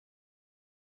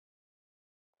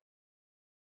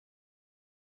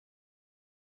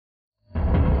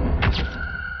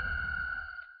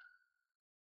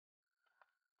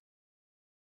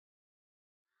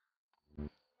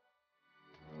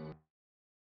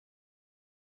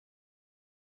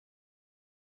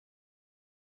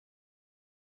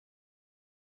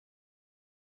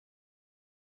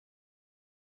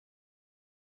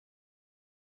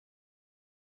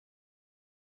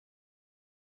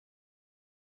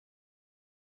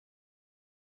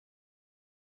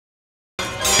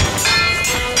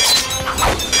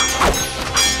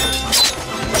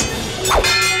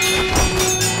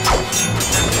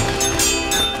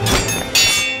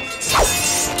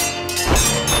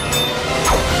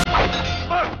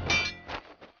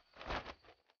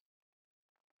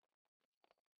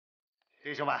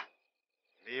弟兄们，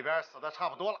里边死的差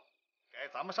不多了，该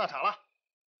咱们上场了。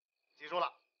记住了，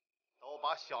都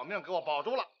把小命给我保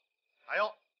住了。还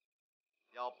有，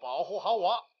要保护好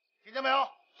我，听见没有？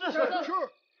是。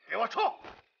给我冲！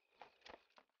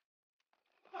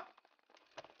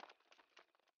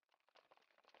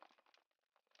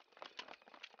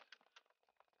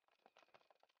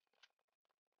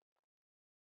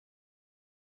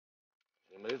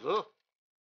青梅子，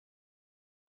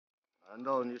难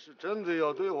道你是真的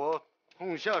要对我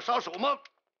痛下杀手吗？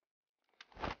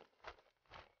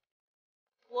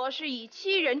我是以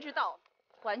欺人之道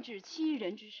还治欺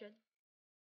人之身。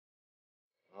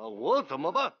那我怎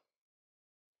么办？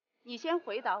你先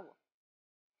回答我，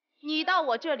你到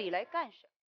我这里来干什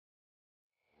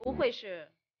么？不会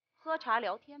是喝茶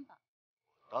聊天吧？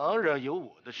当然有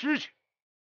我的事情。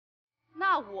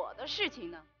那我的事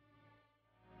情呢？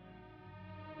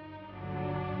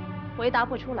回答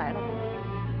不出来了吧？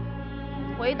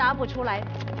回答不出来，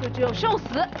就只有受死。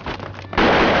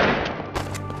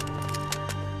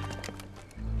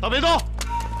大别动！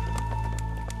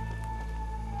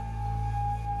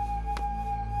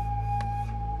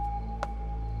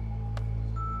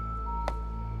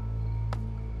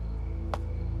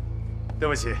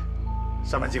不起，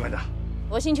上班机关长。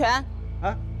罗兴全。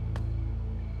啊。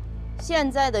现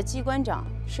在的机关长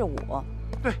是我。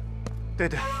对，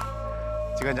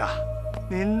机关长，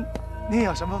您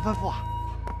有什么吩咐啊？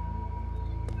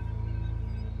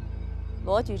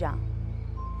罗局长，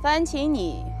烦请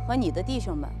你和你的弟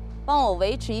兄们帮我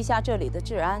维持一下这里的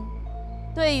治安。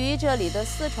对于这里的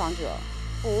私闯者，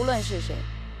无论是谁，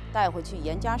带回去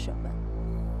严加审问。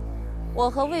我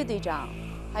和魏队长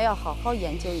还要好好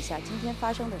研究一下今天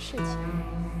发生的事情，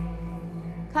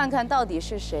看看到底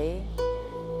是谁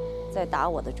在打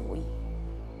我的主意。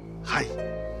嗨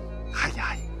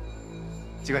呀，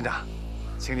机关长，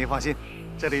请您放心，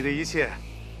这里的一切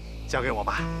交给我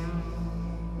吧。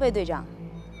魏队长，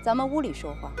咱们屋里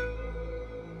说话。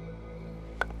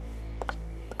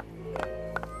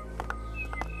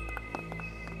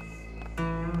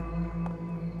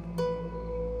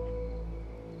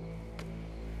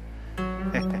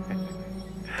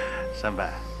山本，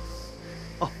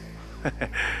哦，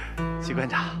机关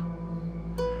长，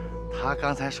他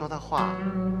刚才说的话，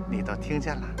你都听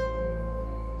见了？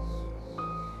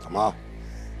怎么？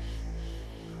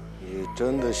你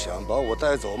真的想把我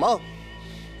带走吗？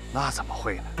那怎么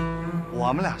会呢？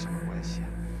我们俩什么关系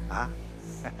啊？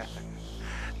啊？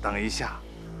等一下，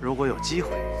如果有机会，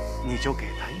你就给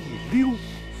他一溜。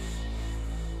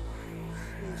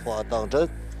你话当真？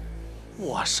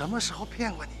我什么时候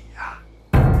骗过你呀？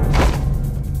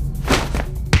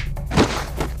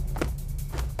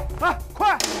啊！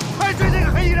快追这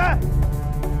个黑衣人！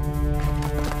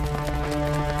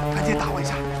赶紧打我一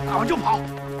下，打完就跑。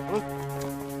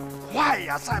快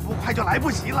呀，再不快就来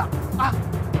不及了啊！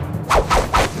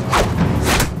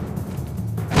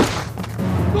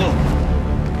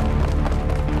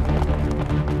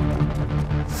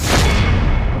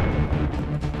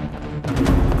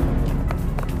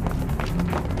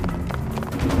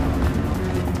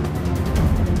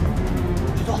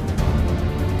去做。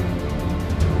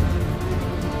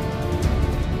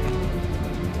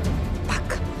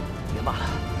别骂了，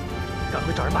赶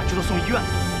快找人把剧作送医院。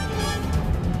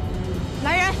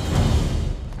来人！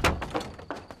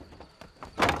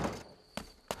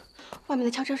外面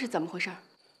的枪声是怎么回事？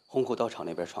红谷道场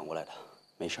那边传过来的，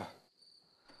没事儿。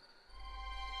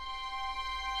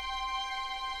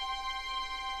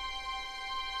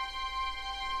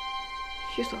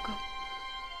须索哥，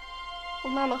我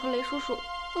妈妈和雷叔叔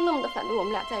都那么的反对我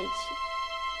们俩在一起，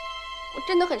我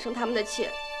真的很生他们的气。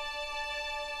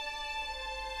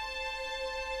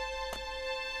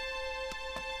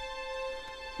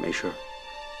没事，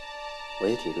我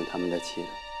也挺生他们的气的，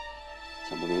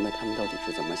想不明白他们到底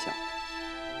是怎么想的。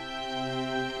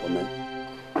我们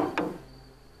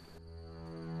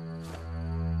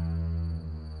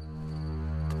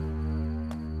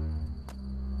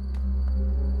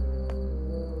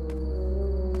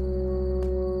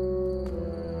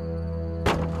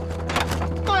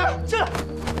是。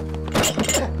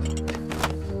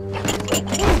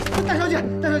大小姐，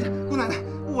姑奶奶，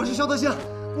我是萧德兴，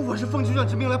我是奉局长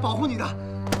之命来保护你的。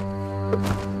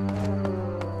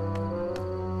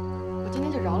我今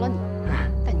天就饶了你，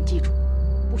但你记住，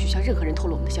不许向任何人透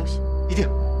露我们的消息。一定，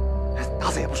打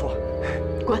死也不说。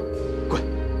滚！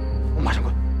我马上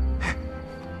滚。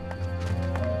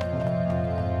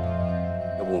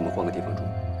要不我们换个地方住？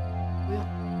不用，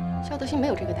萧德兴没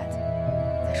有这个胆子。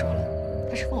再说了，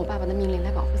他是奉我爸爸的命令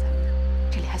来保护咱们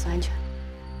的，这里还算安全。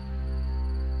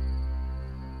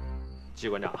机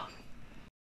关长。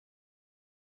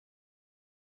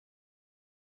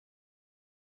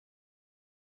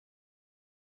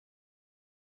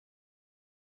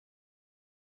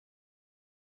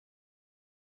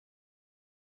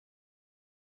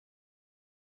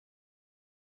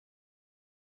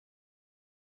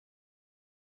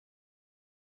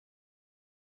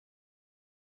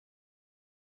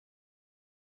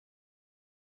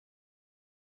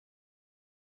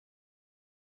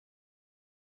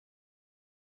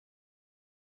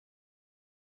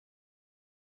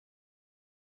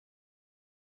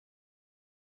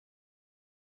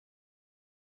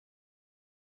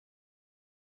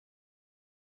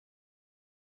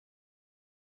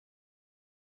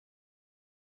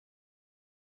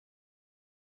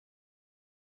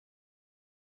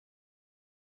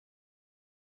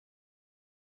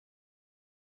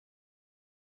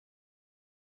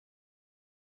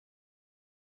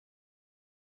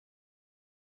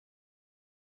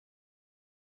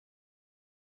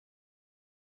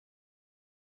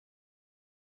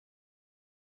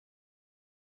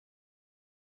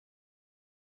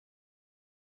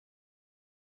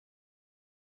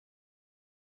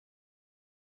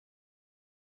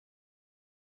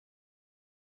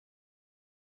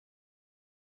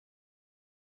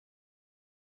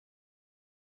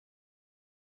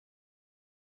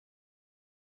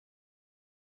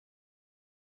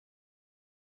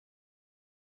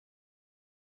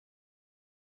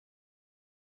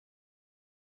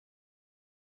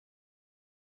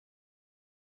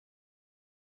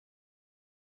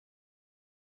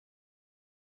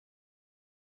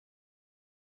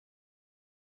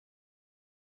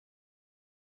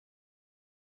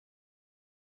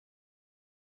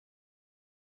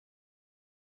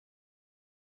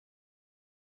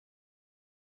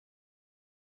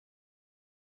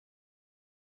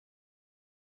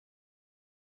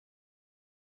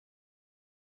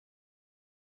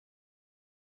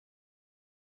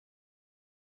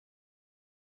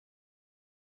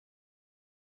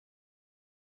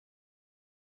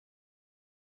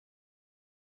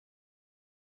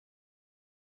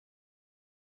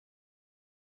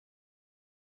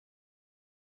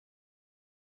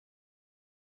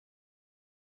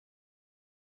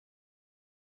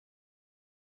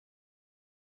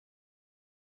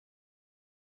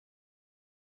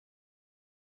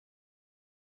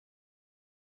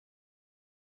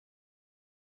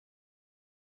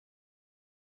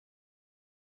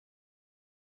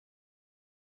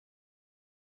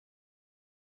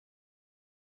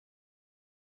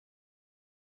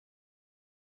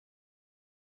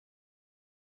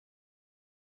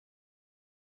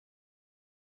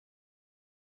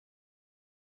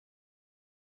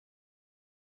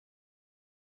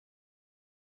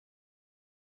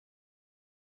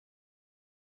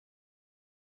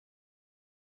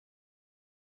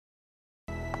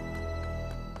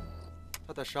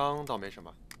他的伤倒没什么，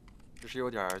只是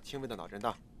有点轻微的脑震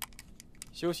荡，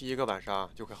休息1个晚上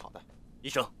就会好的。医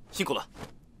生辛苦了。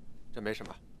这没什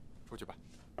么，出去吧。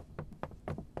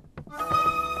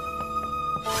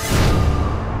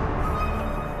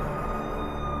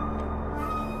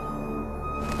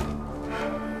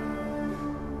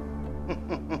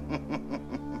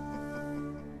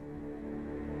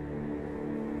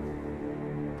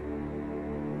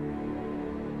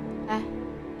哎，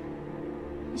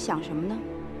你想什么呢？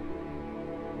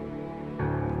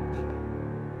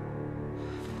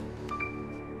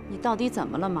你到底怎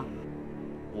么了吗？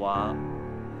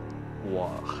我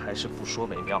还是不说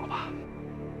为妙吧。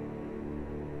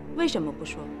为什么不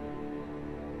说？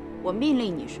我命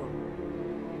令你说。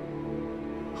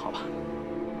好吧，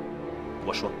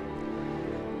我说，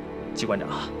机关长，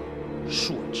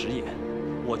恕我直言，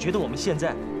我觉得我们现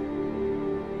在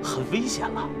很危险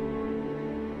了。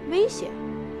危险？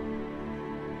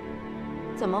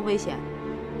怎么危险？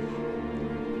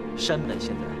山本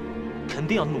现在肯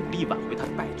定要努力挽回他的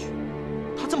败局，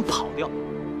他这么跑掉，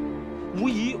无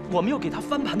疑我们又给他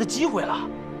翻盘的机会了。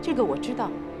这个我知道。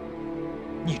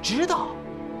你知道？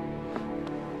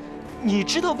你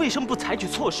知道为什么不采取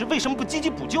措施？为什么不积极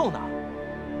补救呢？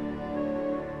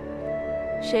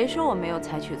谁说我没有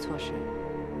采取措施？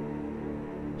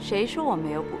谁说我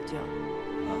没有补救？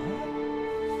啊？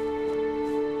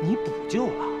你补救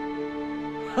了？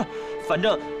哼，反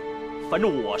正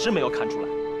我是没有看出来。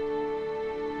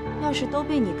要是都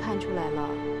被你看出来了，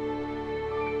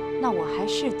那我还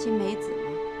是金梅子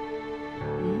吗？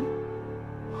嗯？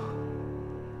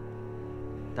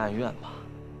但愿吧。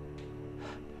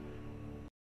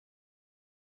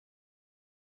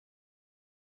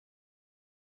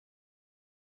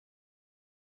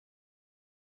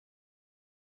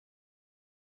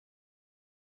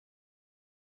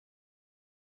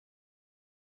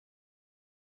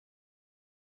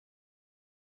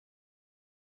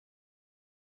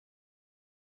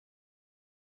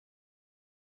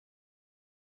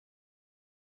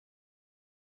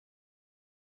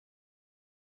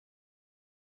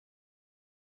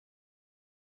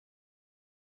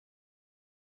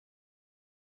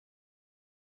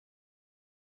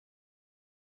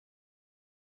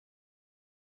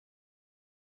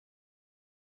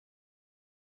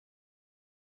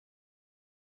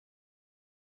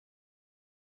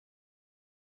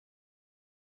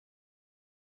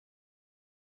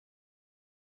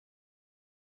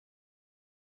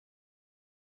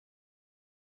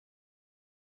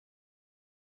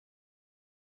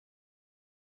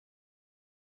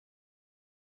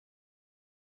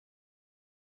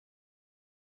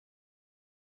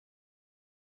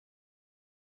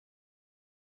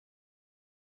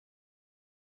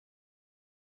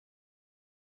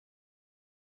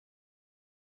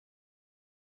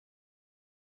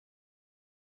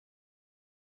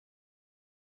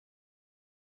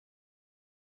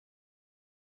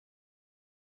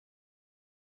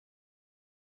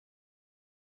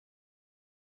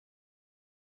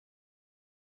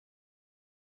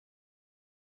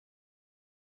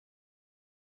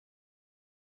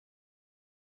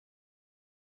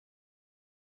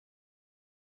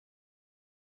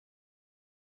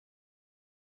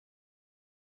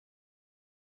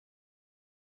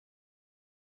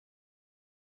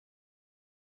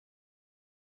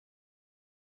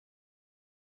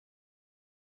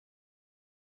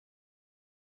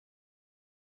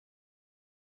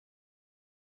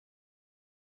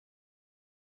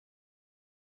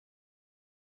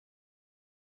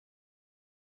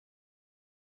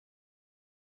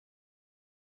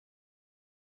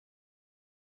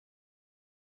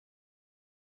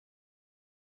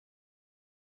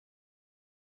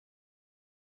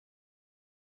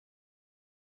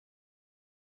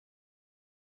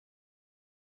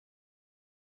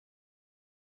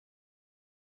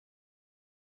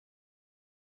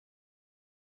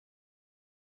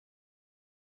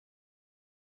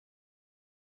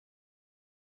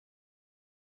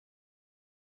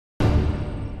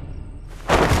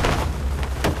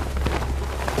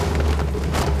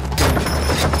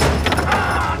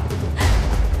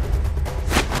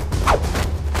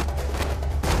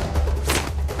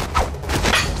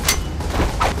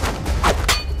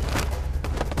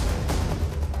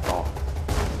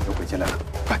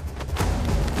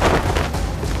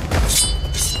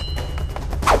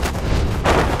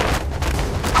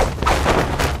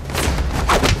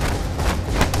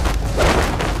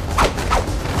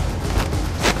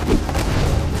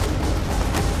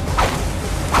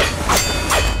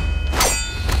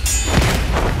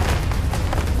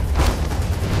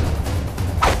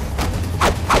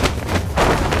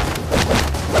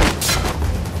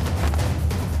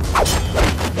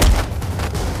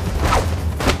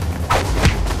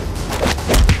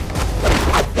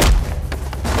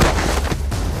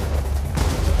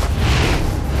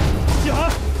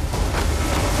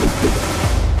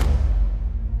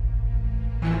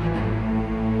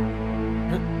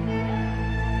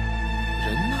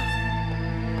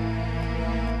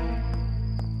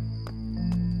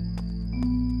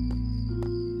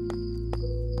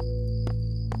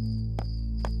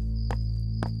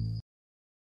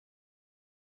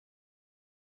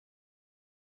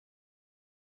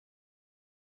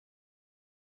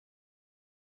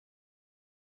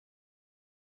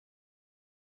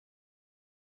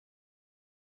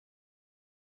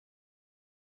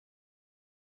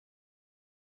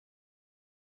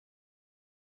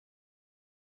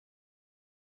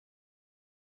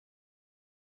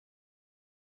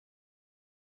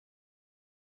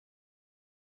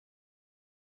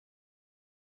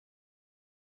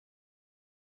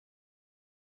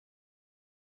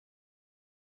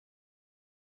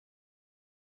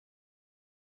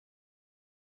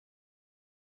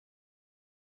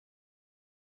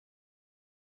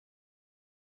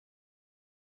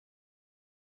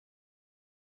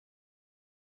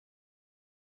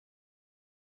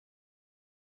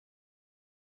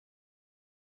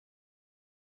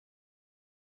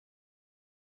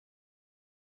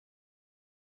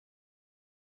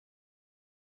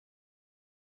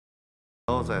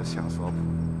都在想索普，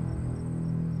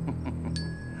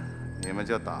你们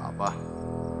就打吧，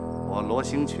我罗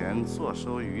兴权坐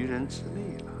收渔人之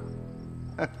利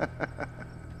了。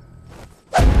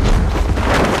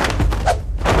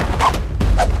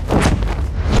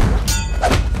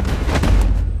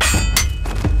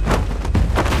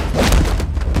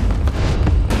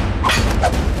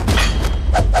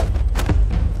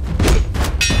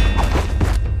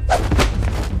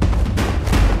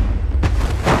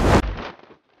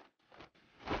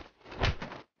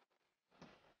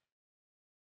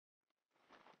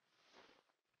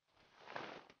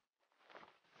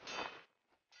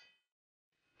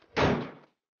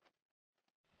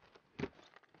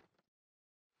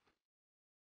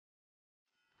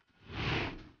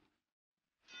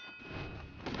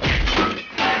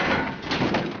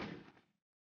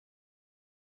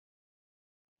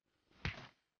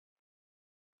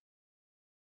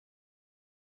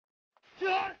起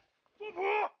来，索普！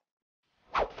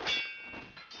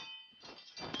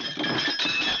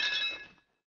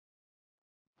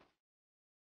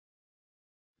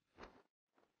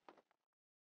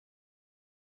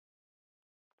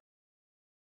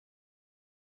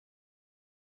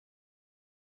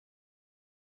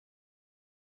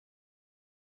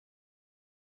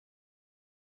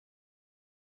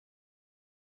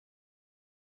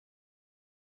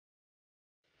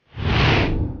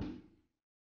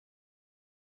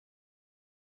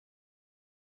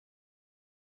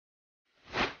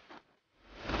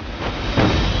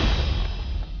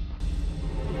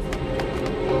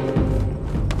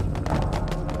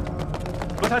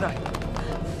罗太太，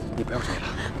你不要追了。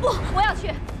不，我要去。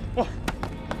不，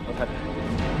罗太太，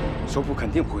索普肯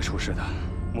定不会出事的，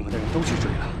我们的人都去追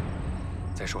了。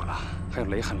再说了，还有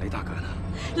雷汉雷大哥呢。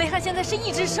雷汉现在是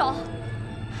一只手。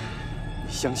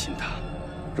你相信他，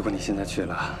如果你现在去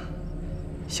了，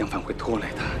相反会拖累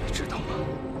他，你知道吗？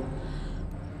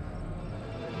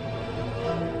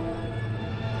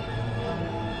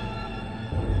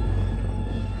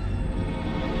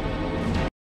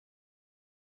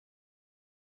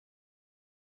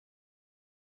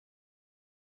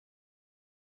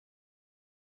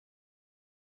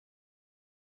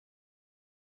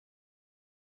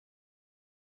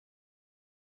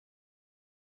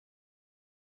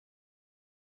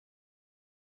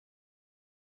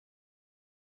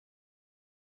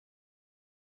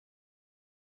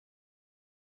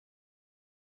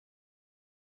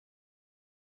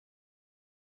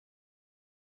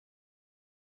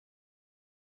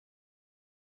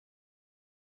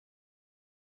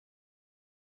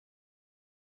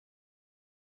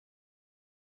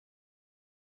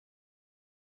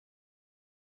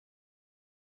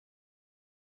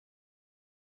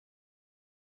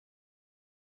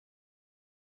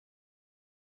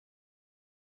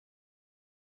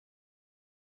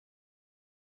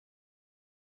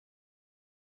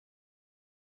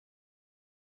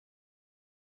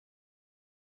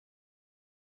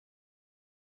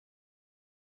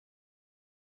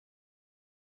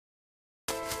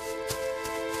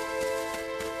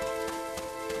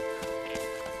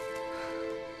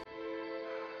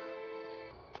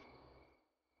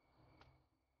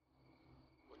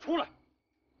出来！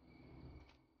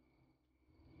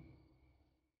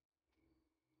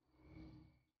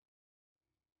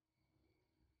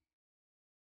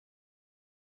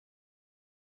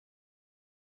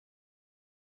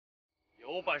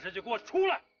有本事就给我出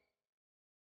来！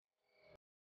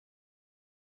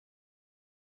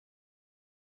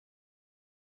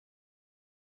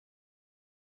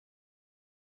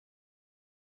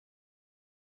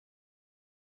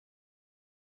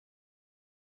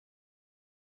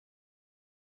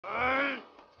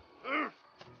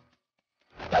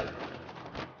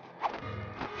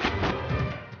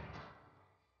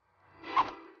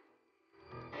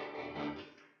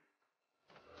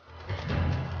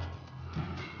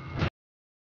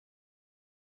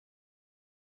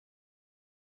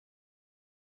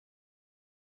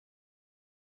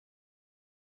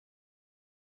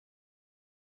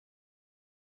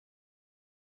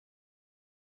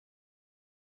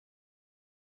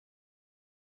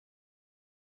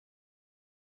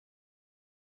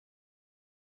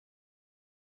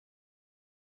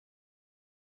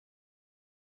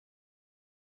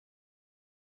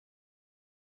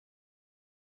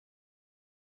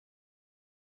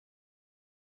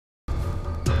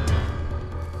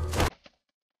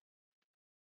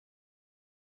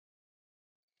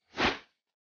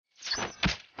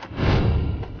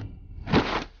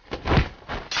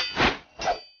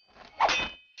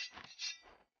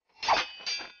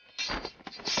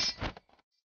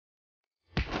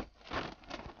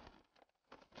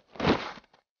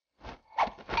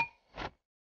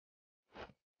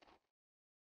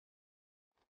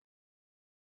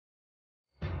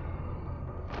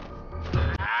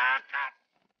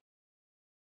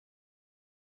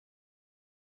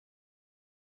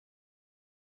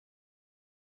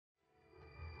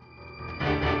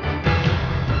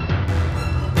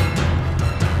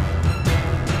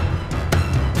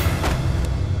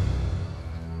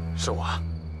是我。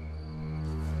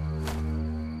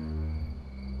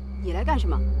你来干什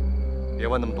么？别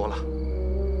问那么多了。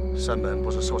山本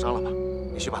不是受伤了吗？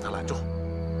你去把他拦住。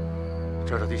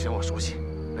这儿的地形我熟悉，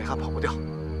雷汉跑不掉，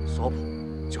索普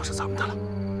就是咱们的了。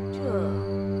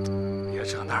别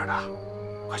扯那儿的，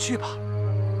快去吧。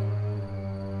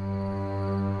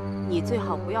你最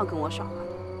好不要跟我耍滑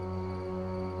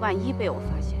头，万一被我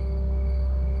发现，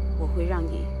我会让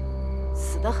你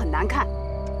死得很难看。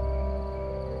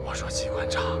我说季馆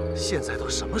长，现在都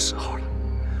什么时候了，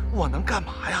我能干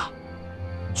嘛呀？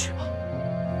去吧。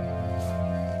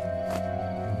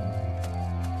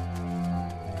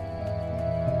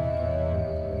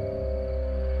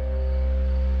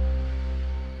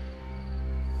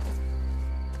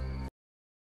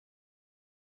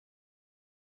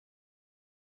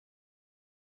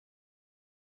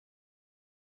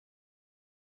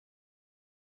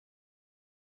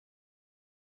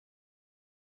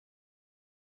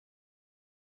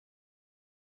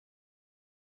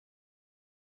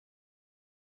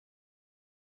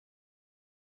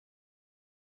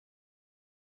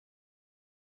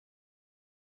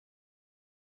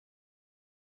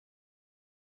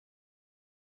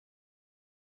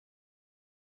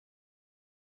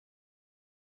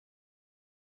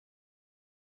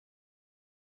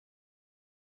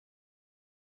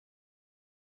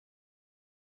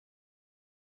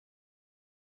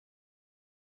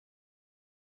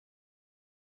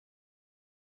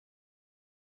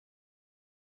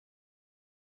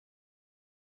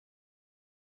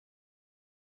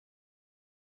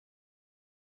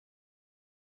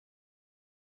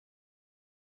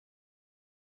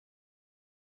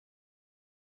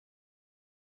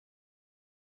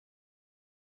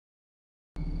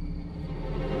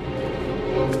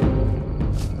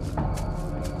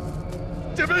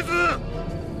姐妹子，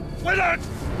回来！